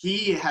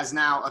 He has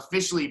now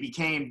officially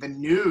became the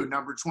new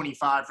number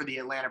 25 for the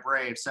Atlanta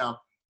Braves. So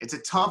it's a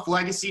tough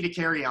legacy to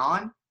carry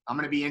on. I'm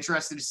going to be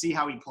interested to see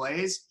how he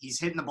plays. He's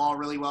hitting the ball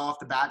really well off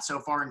the bat so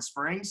far in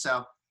spring,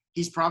 so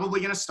he's probably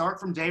going to start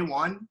from day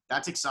one.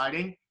 That's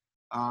exciting.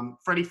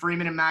 Freddie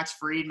Freeman and Max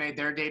Fried made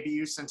their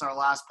debut since our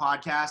last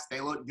podcast.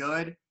 They look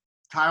good.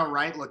 Kyle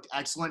Wright looked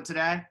excellent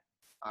today.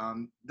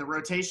 The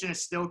rotation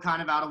is still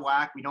kind of out of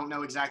whack. We don't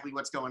know exactly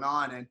what's going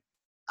on. And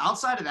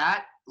outside of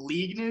that,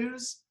 league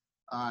news,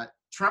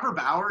 Trevor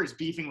Bauer is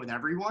beefing with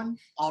everyone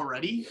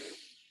already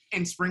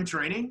in spring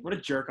training. What a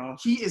jerk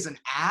off. He is an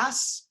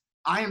ass.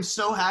 I am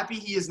so happy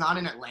he is not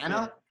in Atlanta.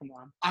 Yeah, come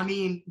on. I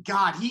mean,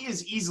 God, he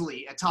is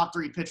easily a top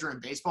 3 pitcher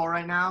in baseball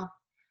right now.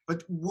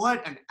 But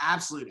what an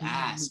absolute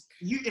ass.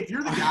 If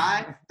you're the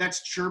guy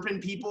that's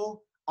chirping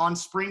people on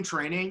spring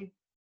training,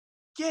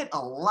 get a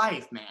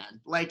life,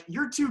 man.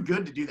 You're too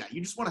good to do that. You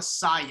just want to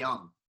Cy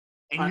Young.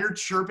 And you're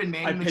chirping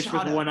Manny Machado. I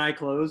pitch with one eye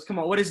closed. Come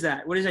on, what is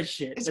that? What is that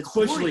shit? It's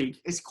Bush corny. League.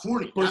 It's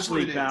corny. Bush That's what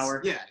League, it is.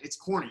 Bauer. Yeah, it's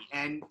corny.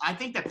 And I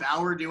think that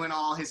Bauer doing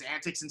all his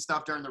antics and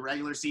stuff during the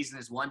regular season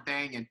is one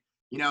thing. And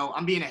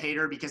I'm being a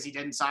hater because he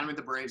didn't sign with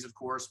the Braves, of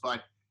course,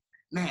 but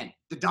man,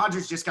 the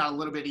Dodgers just got a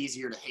little bit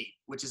easier to hate,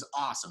 which is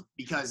awesome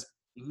because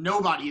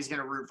nobody is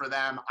going to root for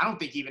them. I don't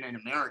think even in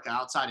America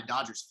outside of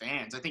Dodgers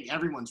fans. I think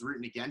everyone's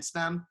rooting against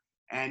them,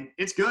 and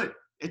it's good.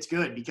 It's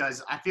good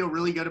because I feel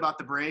really good about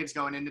the Braves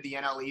going into the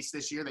NL East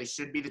this year. They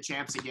should be the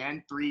champs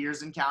again, 3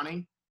 years and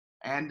counting.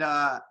 And,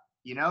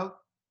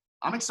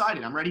 I'm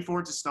excited. I'm ready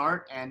for it to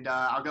start, and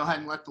I'll go ahead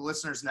and let the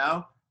listeners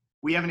know.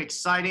 We have an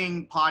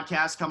exciting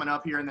podcast coming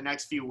up here in the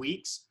next few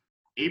weeks.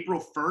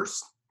 April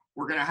 1st,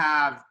 we're going to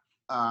have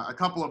a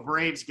couple of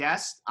Braves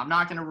guests. I'm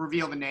not going to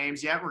reveal the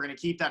names yet. We're going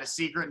to keep that a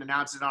secret and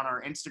announce it on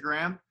our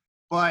Instagram.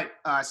 But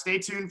stay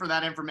tuned for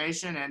that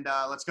information, and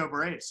let's go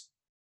Braves.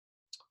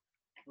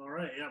 All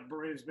right, yeah,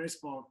 Braves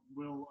baseball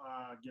will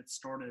get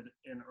started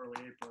in early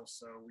April,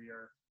 so we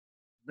are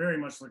very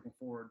much looking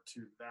forward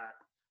to that.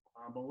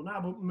 But we'll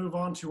now move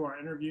on to our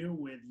interview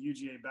with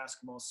UGA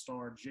basketball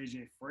star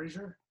J.J.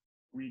 Frazier.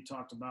 We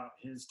talked about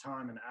his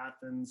time in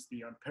Athens,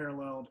 the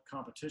unparalleled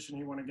competition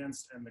he went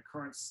against, and the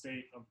current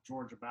state of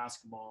Georgia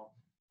basketball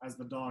as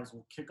the Dogs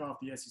will kick off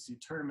the SEC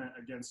tournament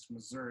against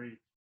Missouri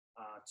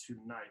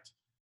tonight.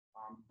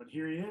 But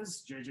here he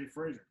is, J.J.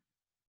 Frazier.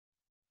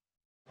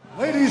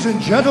 Ladies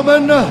and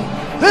gentlemen,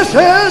 this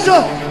is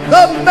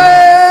the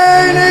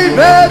main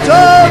event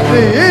of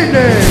the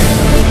evening.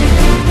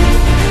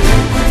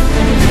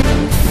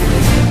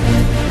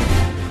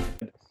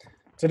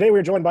 Today we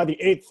are joined by the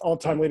 8th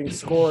all-time leading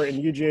scorer in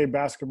UGA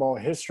basketball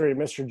history,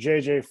 Mr.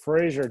 J.J.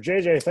 Frazier.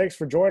 J.J., thanks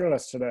for joining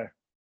us today.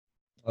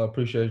 I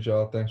appreciate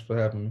y'all. Thanks for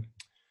having me.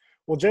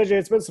 Well, J.J.,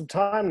 it's been some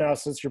time now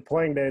since your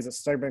playing days at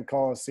Stegman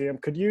Coliseum.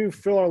 Could you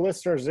fill our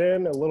listeners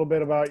in a little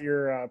bit about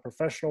your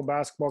professional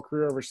basketball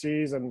career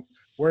overseas and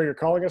where you're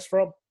calling us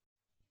from?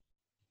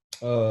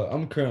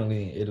 I'm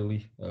currently in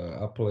Italy.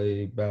 I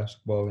play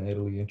basketball in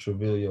Italy in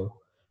Treviglio.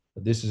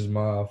 This is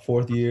my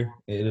fourth year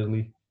in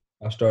Italy.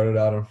 I started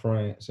out in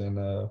France,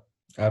 and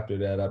after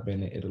that, I've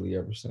been in Italy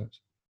ever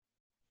since.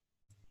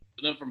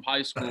 And then from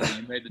high school,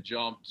 you made the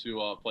jump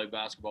to play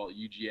basketball at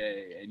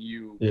UGA, and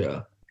you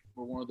Yeah.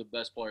 were one of the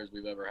best players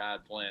we've ever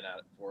had playing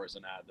for us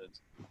in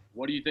Athens.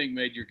 What do you think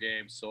made your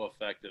game so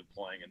effective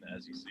playing in the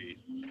SEC?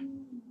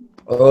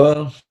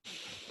 Uh,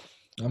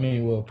 I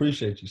mean, well,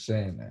 appreciate you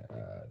saying that.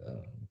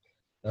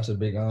 That's a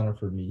big honor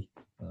for me.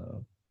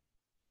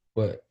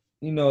 But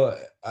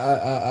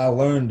I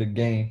learned the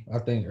game. I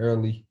think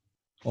early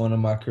on in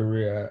my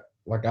career,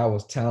 I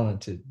was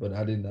talented, but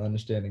I didn't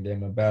understand the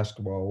game of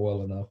basketball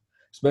well enough,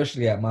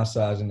 especially at my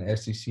size in the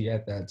SEC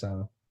at that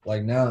time.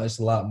 Like now, it's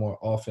a lot more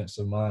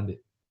offensive minded.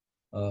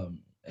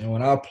 And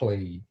when I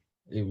played,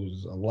 it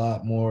was a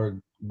lot more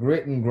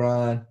grit and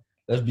grind.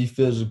 Let's be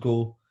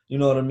physical. You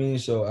know what I mean?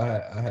 So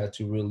I had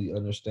to really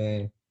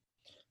understand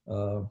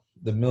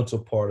the mental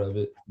part of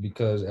it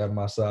because at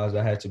my size,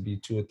 I had to be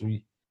 2 or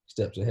 3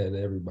 steps ahead of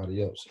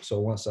everybody else. So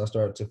once I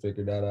started to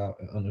figure that out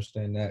and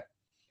understand that,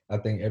 I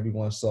think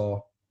everyone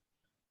saw.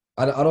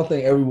 I don't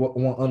think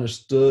everyone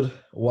understood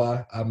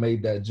why I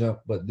made that jump,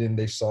 but then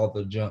they saw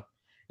the jump,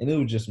 and it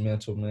was just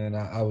mental, man.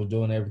 I was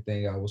doing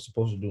everything I was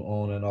supposed to do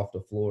on and off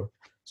the floor,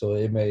 so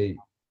it made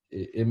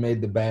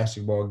the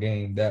basketball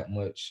game that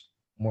much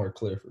more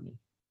clear for me.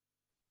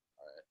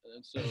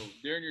 And so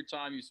during your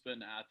time you spent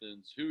in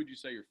Athens, who would you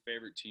say your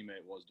favorite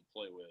teammate was to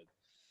play with?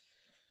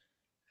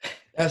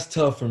 That's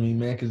tough for me,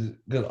 man,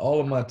 because all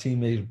of my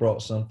teammates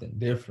brought something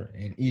different.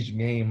 In each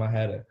game, I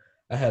had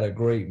a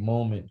great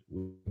moment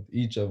with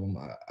each of them.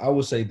 I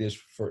would say this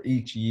for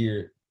each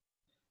year,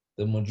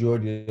 the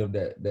majority of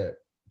that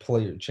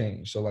player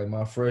changed. So like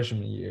my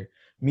freshman year,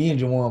 me and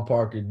Jawan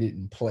Parker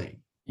didn't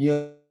play.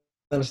 You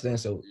understand?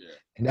 So Yeah.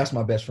 and that's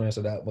my best friend.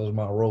 So that was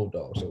my road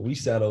dog. So we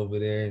sat over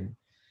there and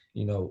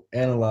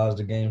analyzed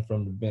the game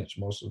from the bench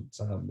most of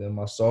the time. Then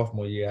my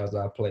sophomore year, as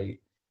I played,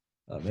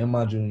 in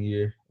my junior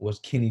year was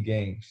Kenny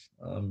Gaines,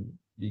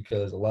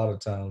 because a lot of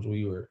times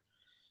we were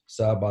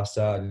side by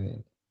side,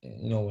 and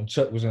when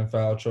Chuck was in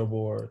foul trouble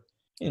or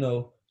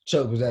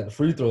Chuck was at the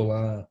free throw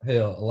line,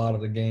 hell, a lot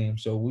of the game.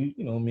 So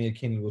me and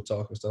Kenny would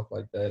talk and stuff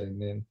like that.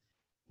 And then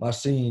my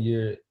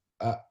senior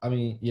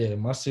year,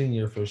 my senior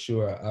year for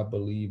sure, I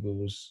believe it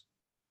was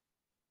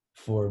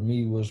for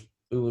me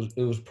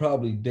was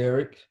probably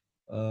Derek,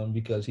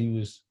 because he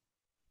was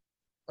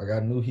like I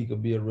knew he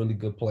could be a really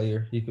good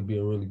player. He could be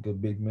a really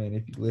good big man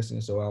if you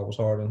listen. So I was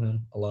hard on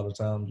him a lot of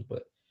times,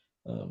 but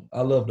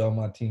I loved all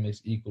my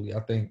teammates equally. I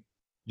think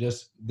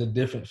just the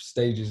different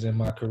stages in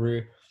my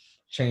career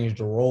changed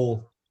the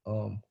role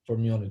for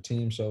me on the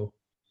team. So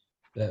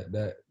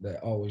that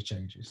always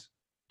changes.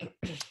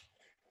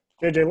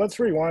 JJ, let's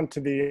rewind to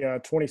the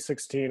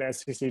 2016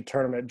 SEC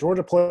tournament.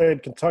 Georgia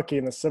played Kentucky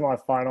in the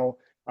semifinal,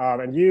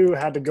 and you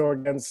had to go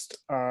against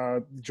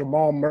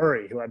Jamal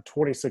Murray, who had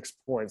 26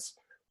 points.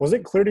 Was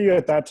it clear to you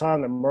at that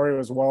time that Murray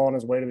was well on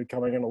his way to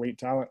becoming an elite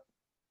talent?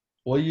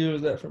 What year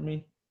was that for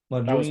me? My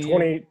That was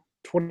junior year?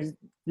 20,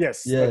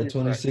 yes. Yeah, you're correct.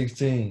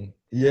 2016.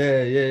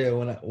 Yeah.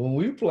 When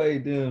we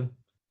played them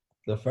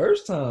the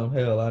first time,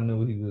 hell, I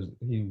knew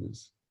he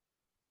was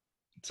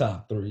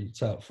top 3,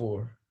 top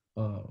 4.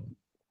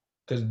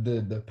 Because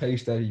the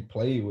pace that he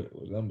played with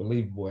was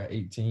unbelievable at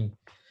 18.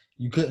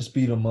 You couldn't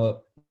speed him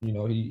up.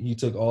 He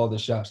took all the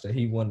shots that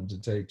he wanted to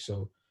take.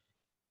 So,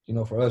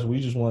 for us, we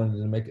just wanted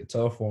to make it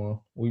tough for him.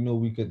 We knew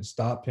we couldn't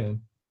stop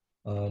him,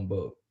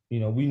 but we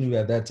knew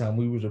at that time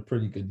we was a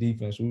pretty good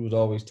defense. We was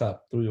always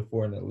top 3 or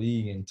 4 in the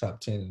league and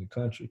top 10 in the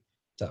country,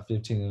 top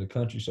 15 in the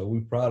country. So we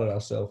prided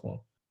ourselves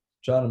on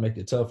trying to make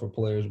it tough for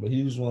players. But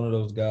he was one of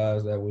those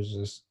guys that was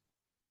just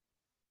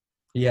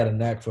he had a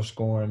knack for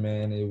scoring,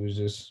 man. It was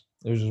just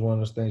one of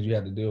those things you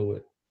had to deal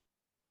with.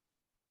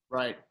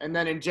 Right. And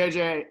then in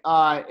JJ,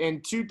 in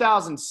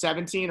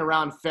 2017,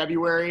 around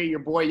February, your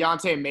boy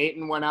Yante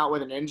Maton went out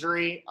with an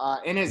injury.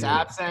 In his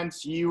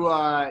absence, you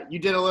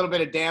did a little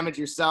bit of damage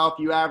yourself.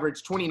 You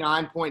averaged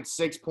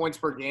 29.6 points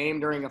per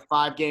game during a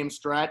 5-game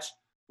stretch.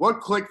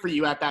 What clicked for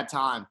you at that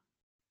time?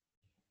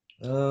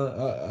 I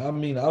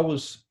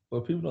was,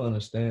 but people don't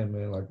understand,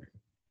 man, like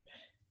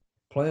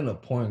playing a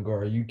point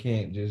guard, you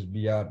can't just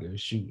be out there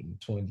shooting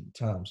 20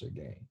 times a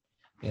game.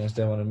 You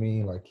understand what I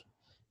mean? Like,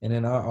 and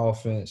in our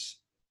offense,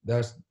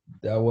 that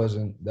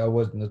wasn't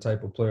the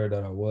type of player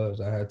that I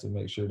was. I had to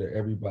make sure that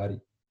everybody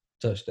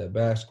touched that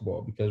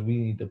basketball because we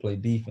need to play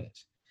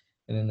defense.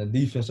 And in the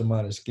defensive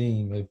minded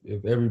scheme,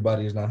 if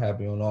everybody is not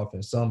happy on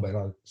offense,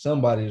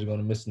 somebody is going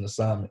to miss an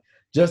assignment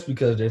just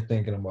because they're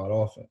thinking about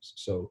offense.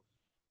 So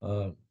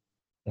when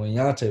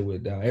Yante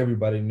went down,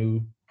 everybody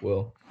knew.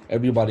 Well,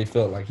 everybody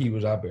felt like he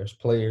was our best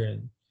player,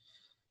 and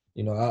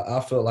I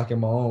felt like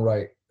in my own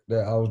right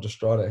that I was the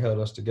straw that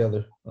held us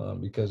together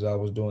because I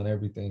was doing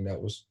everything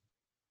that was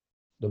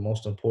the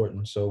most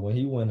important. So when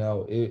he went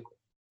out, it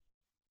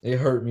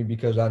hurt me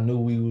because I knew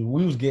we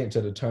was getting to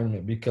the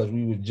tournament because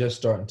we were just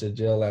starting to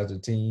gel as a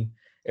team.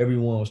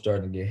 Everyone was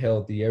starting to get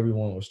healthy.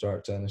 Everyone was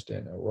starting to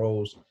understand their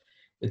roles.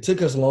 it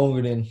took us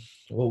longer than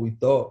what we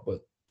thought,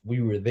 but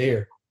we were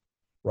there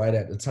right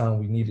at the time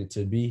we needed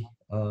to be.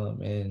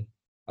 And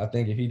I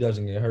think if he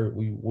doesn't get hurt,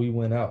 we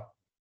went out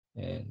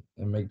and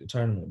make the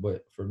tournament.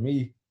 But for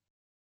me,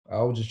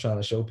 I was just trying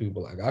to show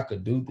people like I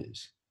could do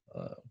this.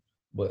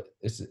 But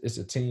it's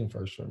a team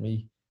first for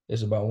me.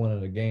 It's about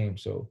winning the game.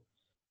 So,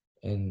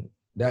 and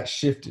that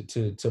shifted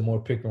to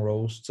more pick and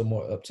rolls, to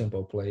more up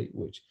tempo play,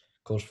 which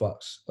Coach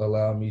Fox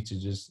allowed me to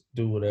just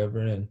do whatever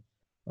and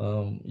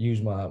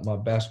use my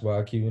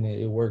basketball IQ, and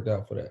it worked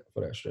out for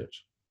that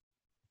stretch.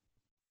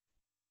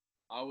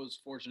 I was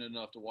fortunate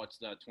enough to watch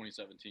that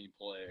 2017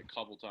 play a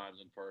couple times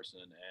in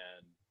person,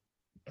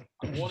 and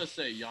I want to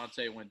say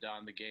Yante went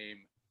down the game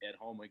at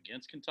home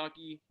against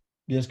Kentucky.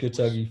 Against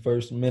Kentucky,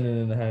 first minute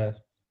and a half.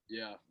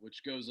 Yeah,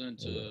 which goes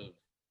into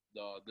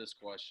this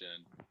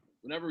question.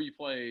 Whenever you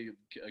play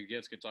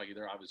against Kentucky,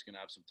 they're obviously going to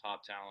have some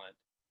top talent.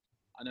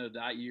 I know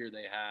that year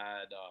they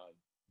had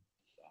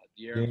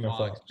De'Aaron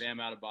Fox, Bam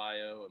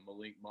Adebayo, and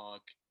Malik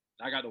Monk.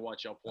 I got to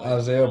watch y'all play.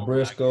 Isaiah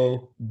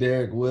Briscoe,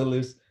 Derek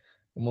Willis.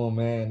 Come on,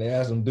 man. They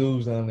had some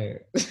dudes down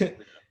there. They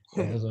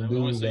had some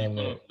dudes down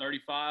there.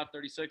 35,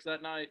 36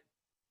 that night?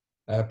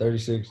 I had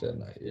 36 that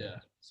night, yeah.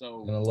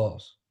 So, and a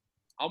loss.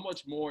 How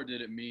much more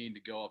did it mean to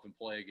go up and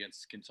play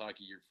against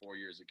Kentucky your 4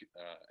 years at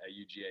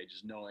UGA,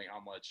 just knowing how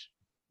much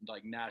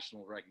like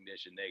national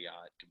recognition they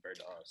got compared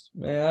to us?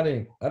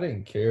 Man, I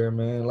didn't care,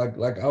 man.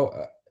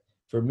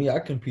 For me, I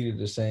competed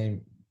the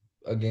same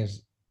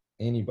against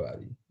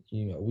anybody.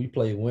 You know, we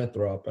played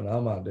Winthrop, and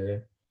I'm out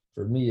there.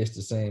 For me, it's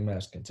the same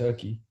as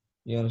Kentucky.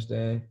 You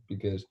understand?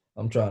 Because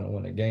I'm trying to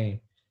win a game.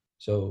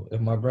 So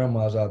if my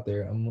grandma's out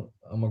there, I'm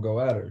gonna go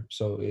at her.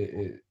 So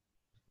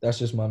that's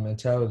just my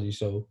mentality.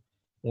 So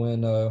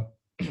when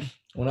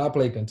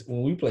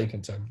we played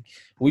Kentucky,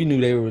 we knew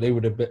they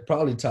were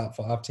probably top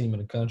 5 team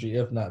in the country,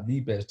 if not the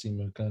best team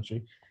in the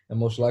country, and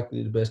most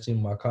likely the best team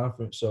in my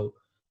conference. So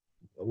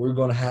we're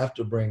gonna have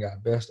to bring our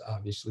best,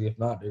 obviously. If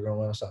not, they're gonna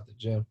run us out the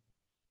gym.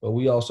 But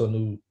we also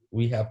knew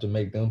we have to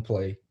make them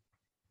play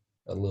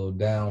a little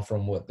down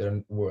from what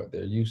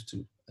they're used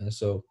to, and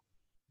so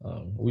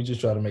we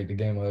just try to make the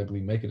game ugly,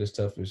 make it as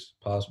tough as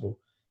possible.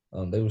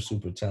 They were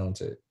super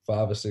talented,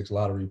 5 or 6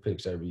 lottery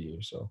picks every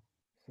year. So,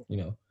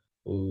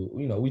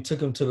 we took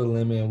them to the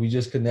limit, and we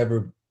just could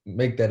never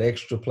make that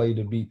extra play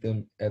to beat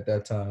them at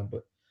that time.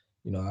 But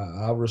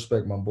I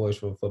respect my boys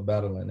for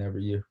battling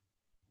every year.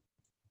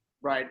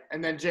 Right.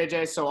 And then,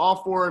 JJ, so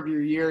all 4 of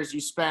your years you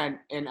spent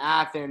in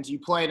Athens, you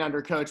played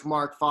under Coach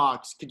Mark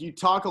Fox. Could you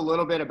talk a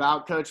little bit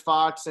about Coach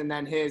Fox and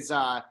then his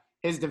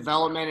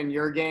development in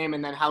your game,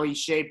 and then how he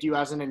shaped you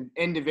as an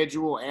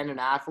individual and an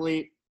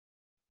athlete?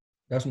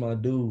 That's my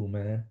dude,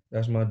 man.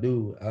 That's my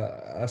dude.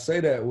 I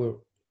say that with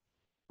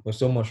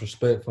so much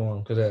respect for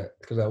him,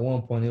 because at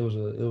one point it was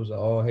an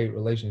all-hate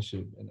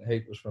relationship, and the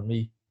hate was from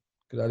me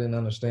because I didn't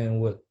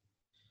understand what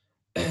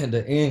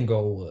the end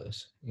goal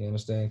was. You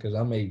understand? Because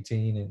I'm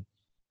 18, and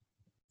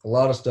a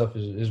lot of stuff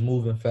is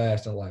moving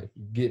fast in life.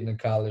 Getting to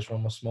college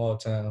from a small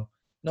town,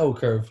 no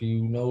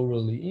curfew, no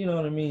really, you know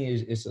what I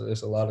mean? It's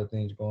a lot of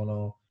things going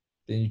on.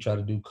 Then you try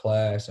to do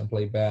class and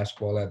play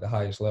basketball at the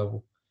highest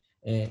level.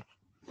 And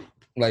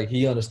like,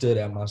 he understood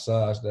at my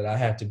size that I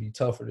had to be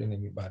tougher than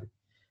anybody.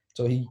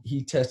 So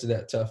he tested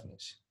that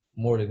toughness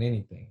more than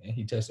anything. And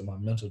he tested my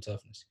mental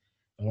toughness.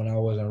 And when I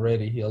wasn't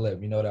ready, he'll let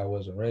me know that I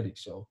wasn't ready.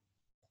 So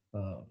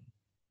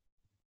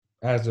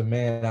as a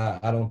man,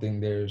 I don't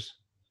think there's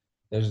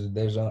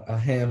a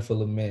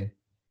handful of men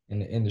in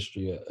the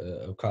industry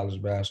of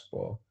college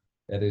basketball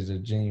that is as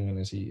genuine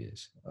as he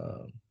is.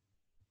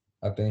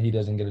 I think he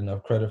doesn't get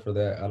enough credit for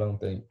that. I don't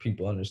think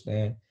people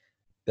understand.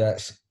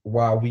 That's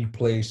why we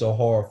played so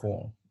hard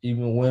for him.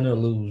 Even win or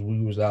lose,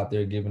 we was out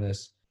there giving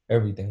us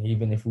everything.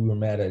 Even if we were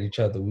mad at each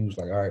other, we was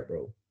like, all right,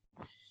 bro,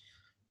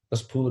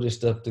 let's pull this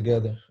stuff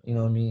together. You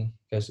know what I mean?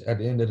 Because at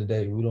the end of the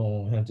day, we don't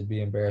want him to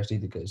be embarrassed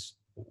either, because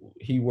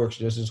he works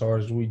just as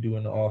hard as we do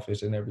in the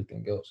office and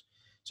everything else.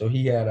 So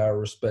he had our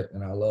respect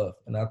and our love.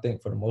 And I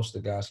think for the most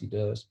of the guys he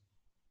does.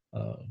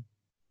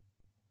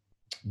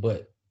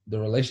 But the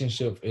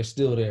relationship is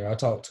still there. I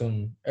talk to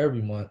him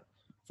every month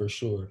for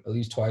sure, at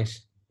least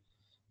twice.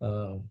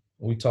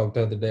 We talked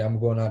the other day. I'm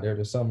going out there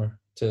this summer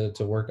to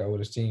work out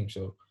with his team.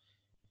 So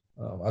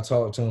I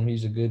talked to him.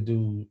 He's a good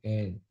dude.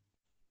 And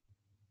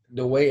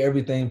the way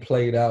everything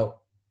played out,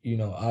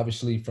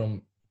 obviously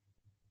from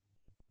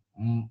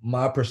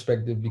my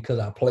perspective, because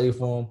I played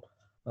for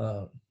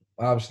him,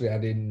 obviously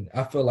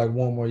I feel like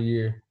one more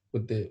year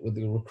with the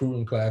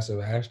recruiting class of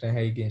Ashton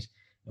Hagans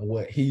and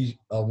what he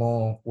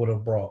along would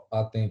have brought,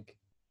 I think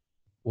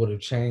would have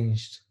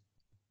changed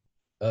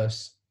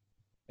us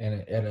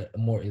and at a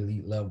more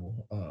elite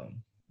level.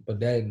 But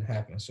that didn't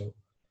happen. So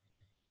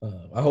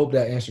I hope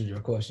that answered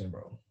your question,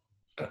 bro.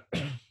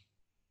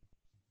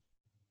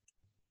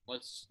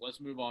 Let's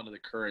move on to the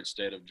current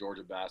state of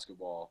Georgia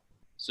basketball.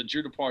 Since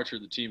your departure,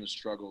 the team has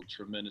struggled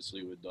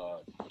tremendously with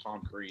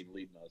Tom Crean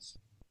leading us.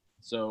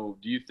 So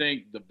do you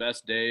think the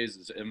best days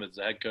as him as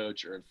the head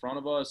coach are in front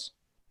of us,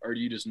 or do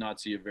you just not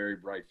see a very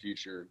bright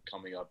future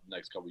coming up the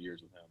next couple of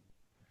years with him?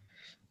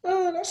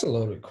 That's a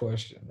loaded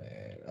question,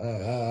 man.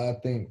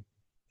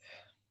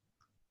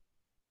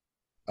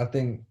 I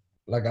think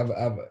like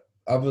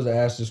I was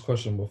asked this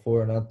question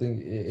before, and I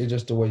think it's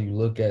just the way you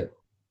look at,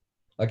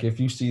 like, if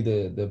you see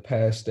the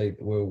past state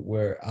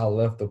where I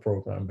left the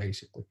program,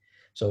 basically.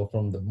 So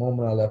from the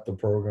moment I left the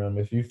program,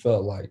 if you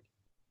felt like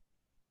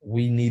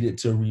we needed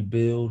to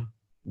rebuild,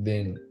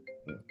 then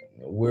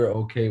we're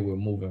okay with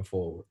moving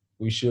forward.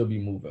 We should be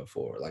moving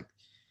forward. Like,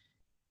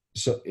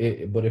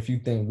 but if you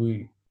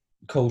think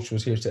Coach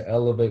was here to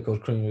elevate,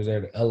 Coach Crean was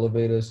there to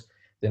elevate us,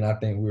 then I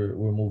think we're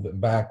moving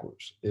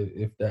backwards.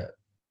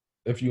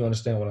 If you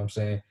understand what I'm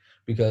saying,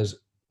 because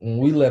when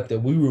we left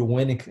it, we were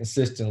winning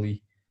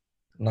consistently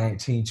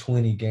 19,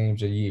 20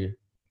 games a year.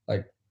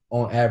 Like,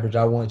 on average,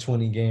 I won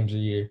 20 games a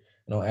year,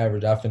 and on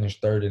average, I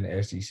finished third in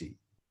the SEC,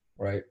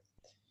 right?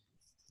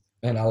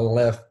 And I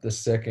left the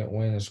second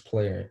winningest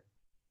player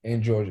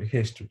in Georgia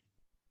history.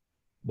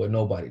 But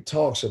nobody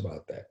talks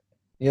about that.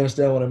 You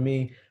understand what I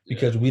mean?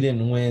 Because we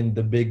didn't win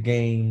the big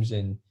games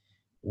and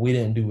we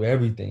didn't do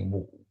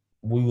everything.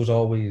 We was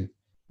always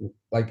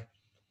like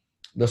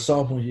my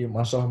sophomore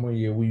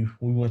year, we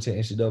went to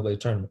NCAA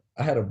tournament.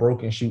 I had a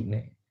broken shooting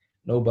hand.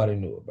 Nobody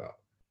knew about.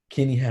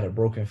 Kenny had a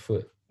broken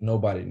foot.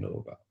 Nobody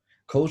knew about.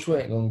 Coach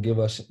ain't gonna give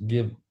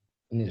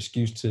an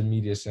excuse to the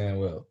media saying,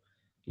 well,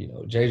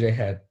 JJ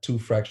had 2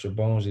 fractured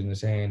bones in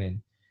his hand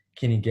and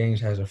Kenny Gaines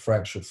has a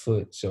fractured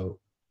foot. So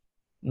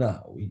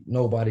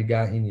nobody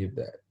got any of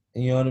that.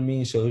 And you know what I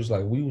mean? So it's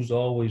like we was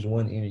always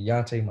one in.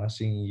 Yante, my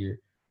senior year,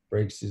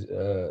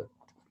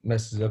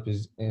 messes up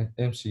his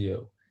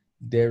MCL.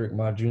 Derek,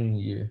 my junior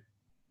year,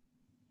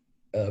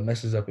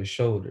 messes up his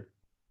shoulder.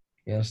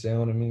 You understand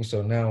what I mean?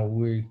 So now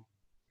we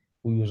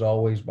was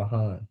always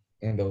behind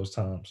in those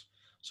times.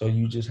 So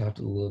you just have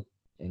to look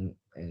and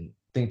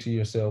think to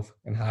yourself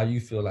and how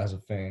you feel as a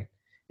fan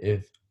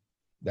if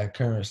that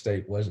current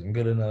state wasn't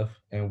good enough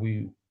and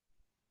we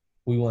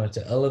wanted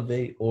to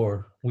elevate,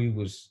 or we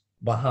was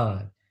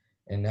behind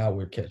and now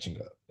we're catching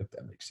up, if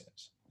that makes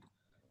sense.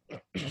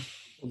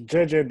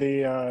 JJ,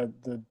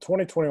 the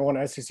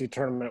 2021 SEC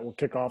tournament will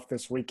kick off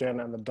this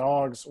weekend, and the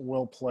Dogs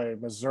will play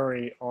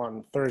Missouri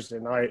on Thursday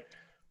night.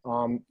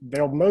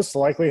 They'll most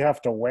likely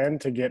have to win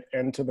to get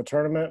into the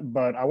tournament,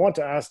 but I want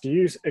to ask, do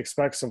you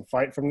expect some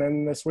fight from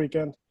them this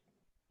weekend?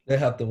 They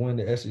have to win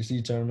the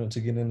SEC tournament to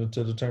get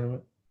into the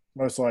tournament?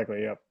 Most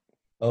likely, yep.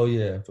 Oh,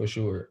 yeah, for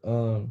sure.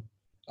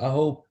 I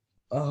hope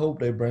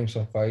they bring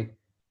some fight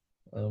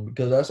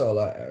because that's all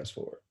I ask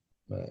for,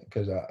 man,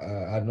 because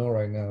I know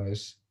right now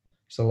it's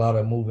a lot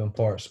of moving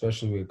parts,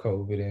 especially with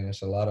COVID, and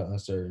it's a lot of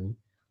uncertainty.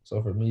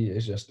 So for me,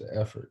 it's just the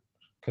effort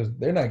because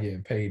they're not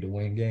getting paid to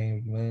win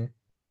games, man.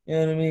 You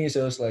know what I mean?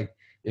 So it's like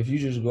if you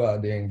just go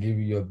out there and give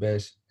your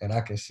best, and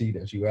I can see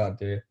that you're out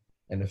there,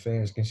 and the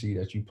fans can see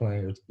that you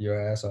playing your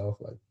ass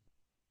off, like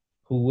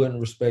who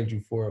wouldn't respect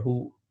you for it?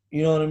 Who,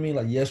 you know what I mean?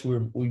 Like, yes,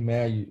 we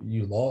mad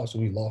you lost.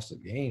 We lost the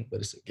game, but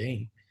it's a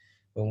game.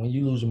 But when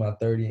you lose by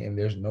 30 and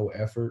there's no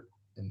effort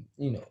and,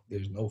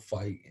 there's no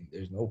fight and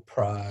there's no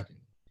pride,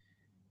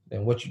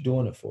 then what you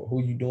doing it for?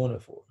 Who you doing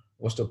it for?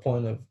 What's the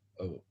point of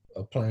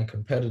playing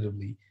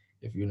competitively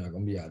if you're not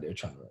going to be out there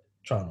trying to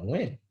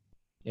win?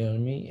 You know what I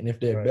mean? And if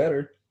they're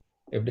better,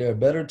 if they're a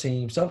better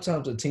team,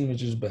 sometimes a team is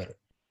just better.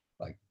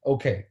 Like,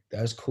 okay,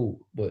 that's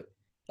cool. But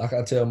like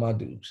I tell my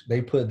dudes,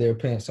 they put their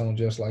pants on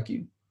just like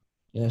you.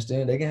 You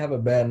understand? They can have a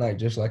bad night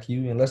just like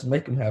you, and let's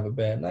make them have a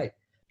bad night.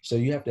 So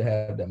you have to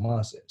have that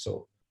mindset.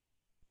 So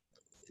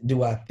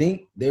do I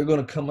think they're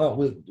going to come out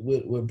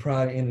with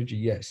pride and energy?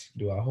 Yes.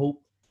 Do I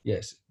hope?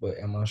 Yes. But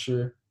am I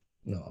sure?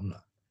 No, I'm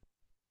not.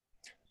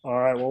 All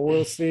right, well,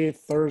 we'll see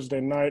Thursday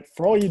night.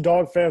 For all you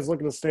Dog fans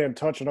looking to stay in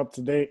touch and up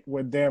to date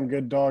with Damn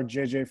Good Dog,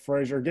 JJ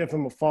Frazier, give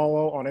him a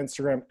follow on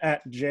Instagram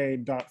at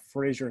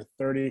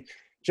j.frazier30.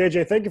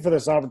 JJ, thank you for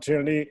this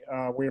opportunity.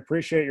 We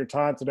appreciate your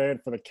time today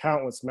and for the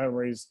countless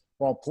memories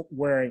while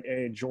wearing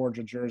a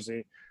Georgia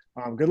jersey.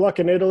 Good luck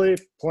in Italy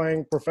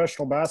playing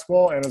professional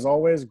basketball, and as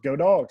always, go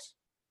Dogs.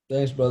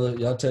 Thanks, brother.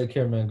 Y'all take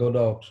care, man. Go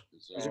Dogs.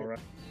 All right.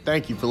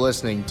 Thank you for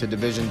listening to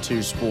Division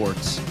II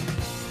Sports.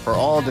 For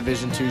all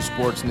Division II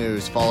sports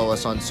news, follow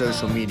us on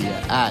social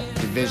media at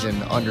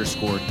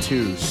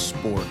Division_2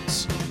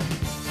 Sports.